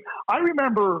controlled the game. I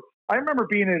remember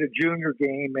being at a junior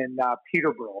game in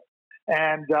Peterborough,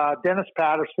 and Dennis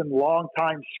Patterson,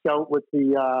 longtime scout with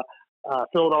the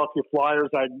Philadelphia Flyers.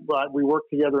 We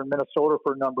worked together in Minnesota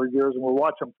for a number of years, and we're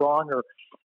watching Pronger.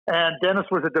 And Dennis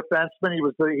was a defenseman. He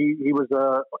was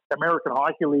a American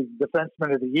Hockey League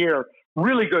Defenseman of the Year.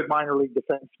 Really good minor league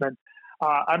defenseman.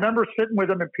 I remember sitting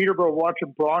with him in Peterborough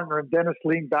watching Pronger, and Dennis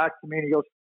leaned back to me and he goes,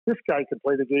 "This guy can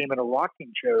play the game in a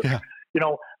rocking chair." Yeah.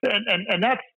 And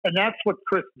that's what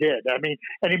Chris did. I mean,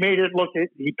 and he made it look.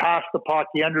 He passed the puck.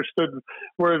 He understood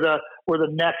where the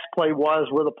next play was,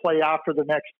 where the play after the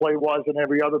next play was, and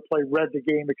every other play. Read the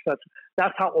game, etc.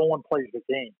 That's how Owen plays the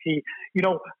game. He,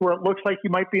 where it looks like he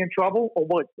might be in trouble. Oh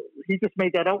boy, he just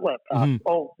made that outlet pass.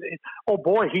 Oh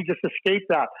boy, he just escaped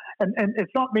that. And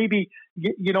it's not maybe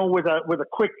with a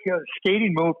quick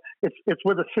skating move. It's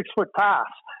with a 6-foot pass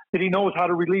that he knows how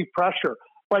to relieve pressure.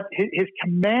 But his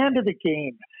command of the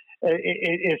game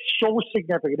is so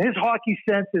significant. His hockey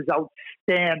sense is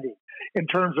outstanding in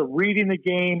terms of reading the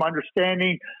game,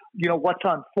 understanding, what's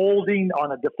unfolding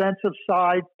on a defensive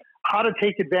side, how to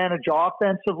take advantage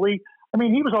offensively. I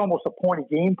mean, he was almost a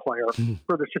point-a-game player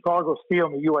for the Chicago Steel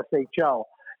in the USHL.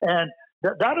 And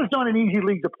that is not an easy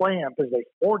league to play in because they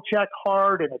forecheck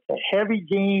hard and it's a heavy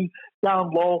game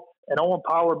down low, and Owen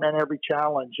Power meant every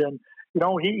challenge. And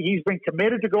he's been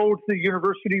committed to go to the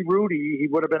university route. He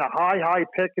would have been a high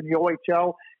pick in the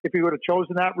OHL if he would have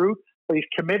chosen that route. But he's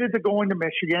committed to going to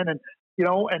Michigan. And,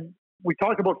 and we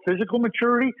talk about physical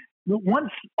maturity. Once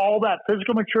all that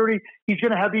physical maturity, he's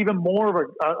going to have even more of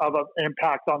an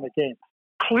impact on the game.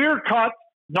 Clear-cut,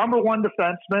 number one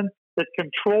defenseman that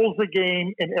controls the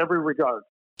game in every regard.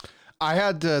 I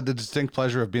had the distinct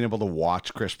pleasure of being able to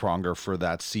watch Chris Pronger for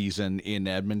that season in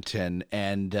Edmonton,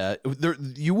 and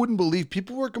you wouldn't believe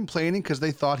people were complaining because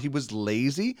they thought he was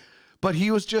lazy, but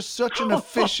he was just such an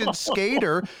efficient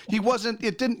skater. He wasn't.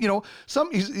 It didn't. You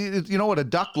know what a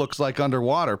duck looks like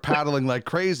underwater, paddling like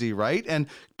crazy, right? And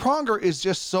Pronger is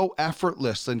just so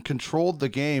effortless and controlled the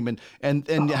game,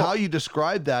 and how you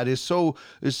describe that is so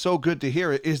good to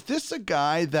hear. Is this a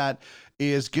guy that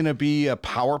is going to be a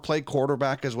power play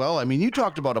quarterback as well? I mean, you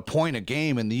talked about a point a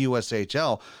game in the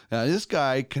USHL. This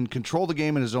guy can control the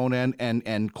game in his own end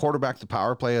and quarterback the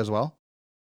power play as well?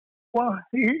 Well,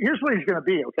 here's what he's going to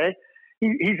be, okay?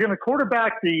 He's going to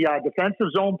quarterback the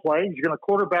defensive zone play. He's going to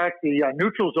quarterback the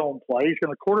neutral zone play. He's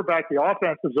going to quarterback the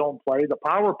offensive zone play, the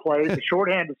power play, the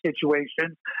shorthanded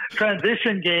situation,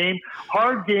 transition game,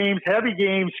 hard games, heavy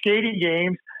games, skating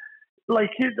games. To me,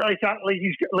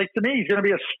 he's going to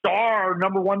be a star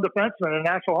number one defenseman in the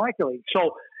National Hockey League.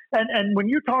 So, and when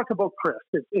you talk about Chris,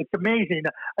 it's amazing.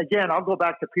 Again, I'll go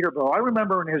back to Peterborough. I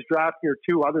remember in his draft year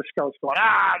too, other scouts going,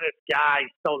 this guy's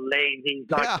so lazy, he's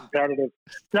not competitive.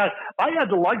 Now, I had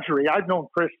the luxury. I've known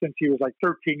Chris since he was like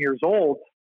 13 years old,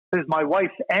 because my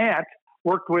wife's aunt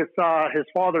worked with his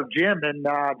father Jim in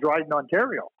Dryden,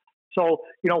 Ontario. So,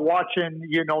 watching,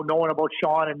 knowing about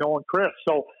Sean and knowing Chris.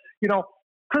 So,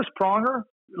 Chris Pronger,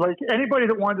 like anybody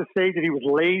that wanted to say that he was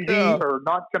lazy or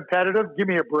not competitive, give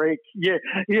me a break. Yeah,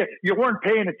 you weren't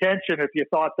paying attention if you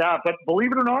thought that. But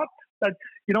believe it or not,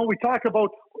 we talk about,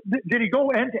 did he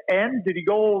go end to end? Did he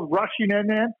go rushing end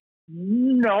to end?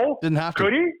 No. Didn't have to.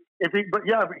 Could he?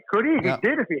 Could he? Yeah. He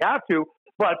did if he had to.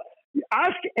 But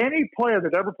ask any player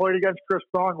that ever played against Chris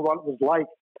Pronger what it was like.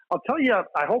 I'll tell you,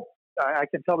 I hope I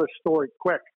can tell this story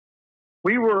quick.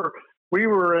 We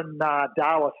were in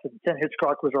Dallas, and Ken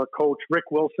Hitchcock was our coach.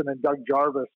 Rick Wilson and Doug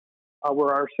Jarvis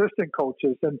were our assistant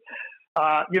coaches. And,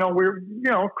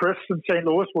 Chris and St.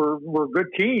 Louis were a good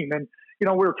team. And, we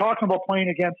were talking about playing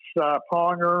against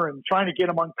Pronger and trying to get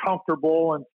him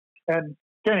uncomfortable. And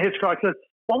Ken Hitchcock said,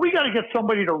 well, we got to get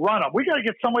somebody to run him. We got to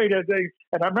get somebody to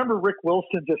 – and I remember Rick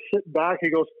Wilson just sitting back. He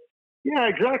goes, yeah,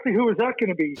 exactly. Who is that going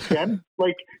to be, Ken?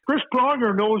 Like, Chris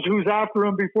Pronger knows who's after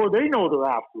him before they know they're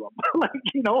after him.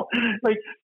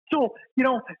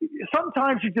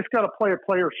 Sometimes you just got to play a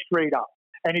player straight up.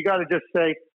 And you got to just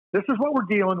say, this is what we're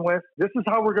dealing with. This is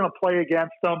how we're going to play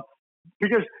against them.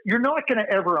 Because you're not going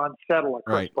to ever unsettle a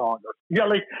Chris Pronger. Yeah,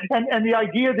 and the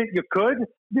idea that you could,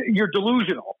 you're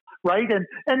delusional. Right. And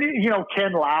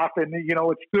Ken laughed, and,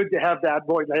 it's good to have that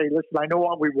voice. Hey, listen, I know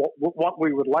what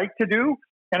we would like to do,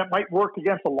 and it might work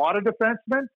against a lot of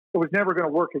defensemen. It was never going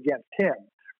to work against him,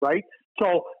 right?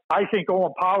 So I think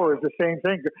Owen Power is the same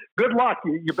thing. Good luck.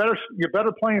 You better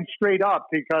play him straight up,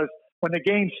 because when the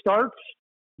game starts,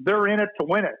 they're in it to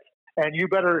win it. And you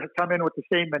better come in with the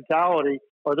same mentality,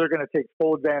 or they're going to take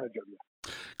full advantage of you.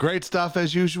 Great stuff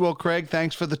as usual, Craig.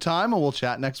 Thanks for the time, and we'll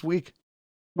chat next week.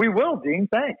 We will, Dean.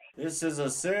 Thanks. This is a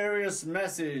serious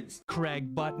message.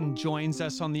 Craig Button joins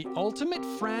us on the Ultimate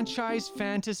Franchise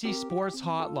Fantasy Sports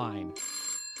Hotline.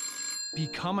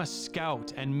 Become a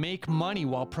scout and make money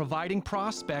while providing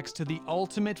prospects to the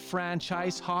Ultimate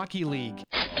Franchise Hockey League.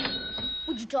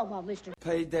 What you talking about, mister?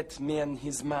 Pay that man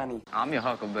his money. I'm your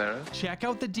huckleberry. Check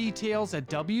out the details at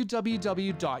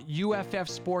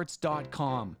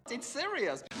www.uffsports.com. It's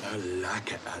serious. I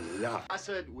like it a lot. I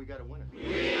said we gotta win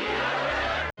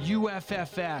it.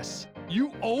 UFFS.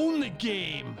 You own the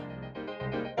game.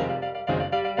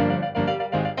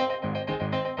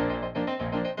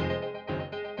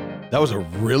 That was a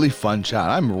really fun chat.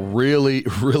 I'm really,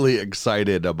 really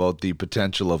excited about the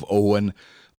potential of Owen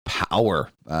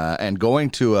Power and going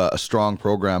to a strong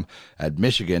program at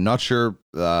Michigan. Not sure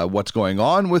what's going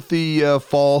on with the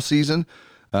fall season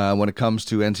when it comes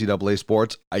to NCAA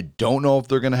sports. I don't know if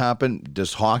they're going to happen.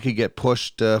 Does hockey get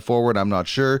pushed forward? I'm not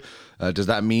sure. Does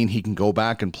that mean he can go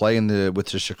back and play with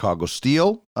the Chicago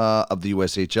Steel of the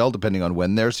USHL, depending on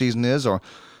when their season is? Or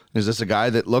is this a guy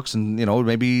that looks and,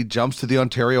 maybe jumps to the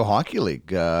Ontario Hockey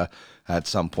League at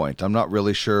some point? I'm not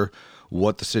really sure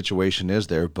what the situation is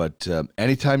there, but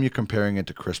anytime you're comparing it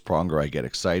to Chris Pronger, I get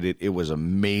excited. It was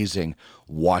amazing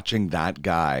watching that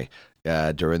guy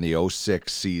during the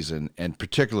 06 season, and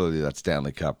particularly that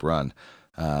Stanley Cup run.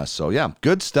 So yeah,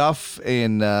 good stuff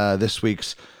in this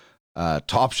week's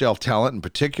Top Shelf Talent in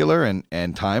particular,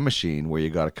 and Time Machine, where you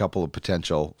got a couple of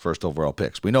potential first overall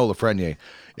picks. We know Lafreniere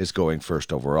is going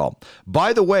first overall.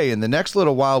 By the way, in the next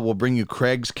little while, we'll bring you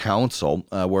Craig's Counsel,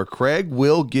 where Craig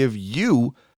will give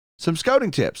you some scouting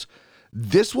tips.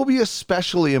 This will be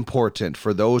especially important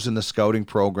for those in the scouting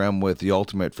program with the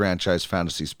Ultimate Franchise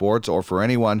Fantasy Sports, or for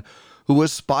anyone who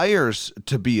aspires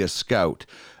to be a scout.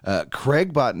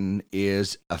 Craig Button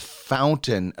is a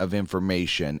fountain of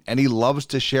information, and he loves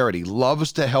to share it. He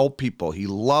loves to help people. He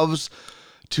loves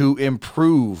to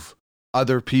improve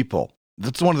other people.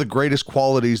 That's one of the greatest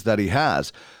qualities that he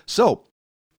has. So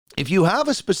if you have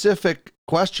a specific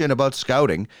question about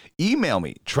scouting, email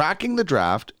me,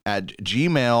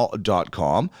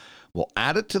 trackingthedraft@gmail.com. We'll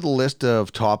add it to the list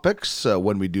of topics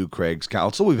when we do Craig's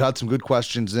Counsel. We've had some good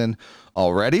questions in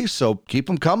already, so keep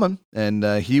them coming, and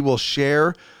he will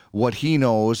share what he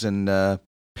knows and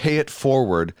pay it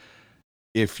forward,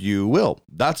 if you will.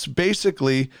 That's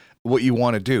basically what you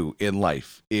want to do in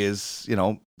life is,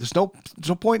 there's no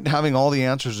point in having all the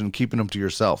answers and keeping them to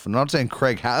yourself. I'm not saying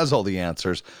Craig has all the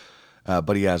answers,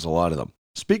 but he has a lot of them.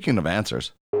 Speaking of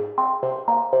answers.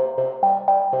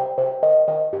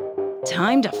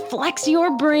 Time to flex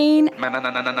your brain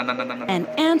and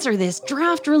answer this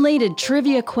draft-related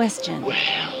trivia question.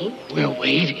 Well, we're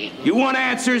waiting. You want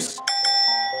answers?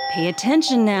 Pay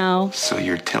attention now. So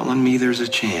you're telling me there's a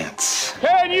chance?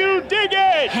 Can you dig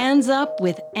it? Hands up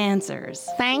with answers.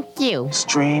 Thank you.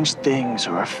 Strange things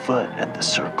are afoot at the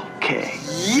Circle K.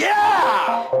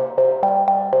 Yeah!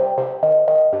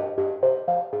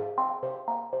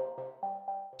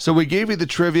 So we gave you the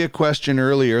trivia question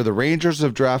earlier. The Rangers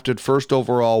have drafted first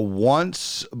overall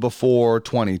once before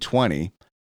 2020.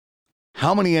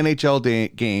 How many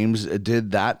NHL games did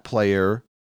that player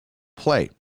play?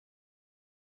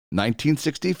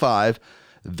 1965,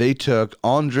 they took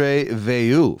Andre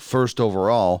Veilleux first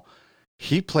overall.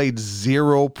 He played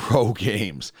 0 pro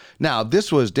games. Now,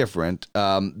 this was different.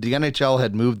 The NHL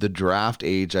had moved the draft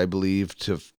age, I believe,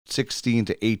 to 16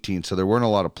 to 18, so there weren't a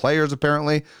lot of players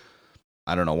apparently.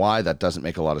 I don't know why. That doesn't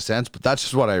make a lot of sense, but that's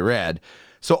just what I read.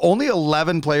 So only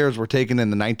 11 players were taken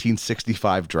in the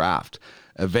 1965 draft.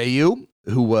 Veilleux,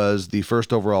 who was the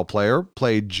first overall player,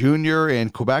 played junior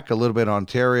in Quebec, a little bit in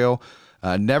Ontario,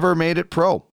 never made it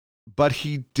pro, but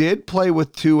he did play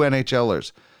with 2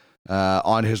 NHLers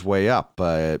on his way up,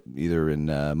 either in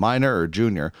minor or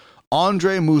junior.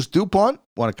 Andre Moose-Dupont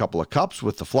won a couple of cups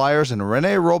with the Flyers, and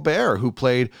René Robert, who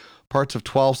played parts of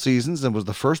 12 seasons and was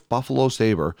the first Buffalo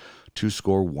Sabre to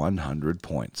score 100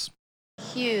 points.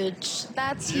 Huge.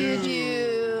 That's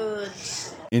huge.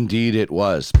 Indeed it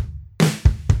was.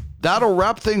 That'll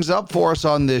wrap things up for us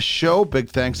on this show. Big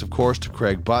thanks, of course, to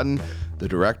Craig Button, the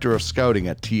Director of Scouting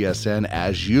at TSN,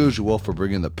 as usual, for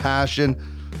bringing the passion,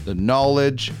 the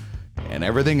knowledge, and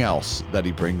everything else that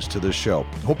he brings to the show.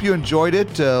 Hope you enjoyed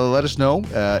it. Let us know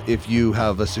if you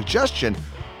have a suggestion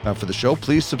for the show.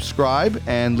 Please subscribe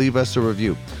and leave us a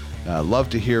review. Love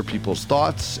to hear people's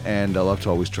thoughts, and I love to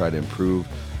always try to improve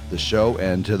the show.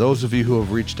 And to those of you who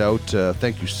have reached out,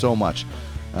 thank you so much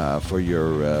for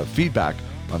your feedback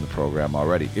on the program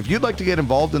already. If you'd like to get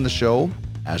involved in the show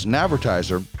as an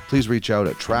advertiser, please reach out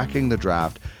at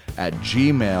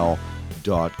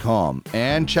trackingthedraft@gmail.com,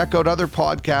 and check out other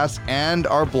podcasts and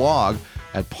our blog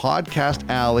at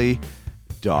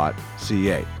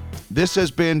podcastalley.ca. This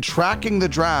has been Tracking the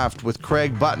Draft with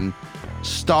Craig Button.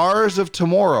 Stars of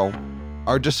tomorrow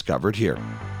are discovered here.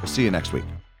 We'll see you next week.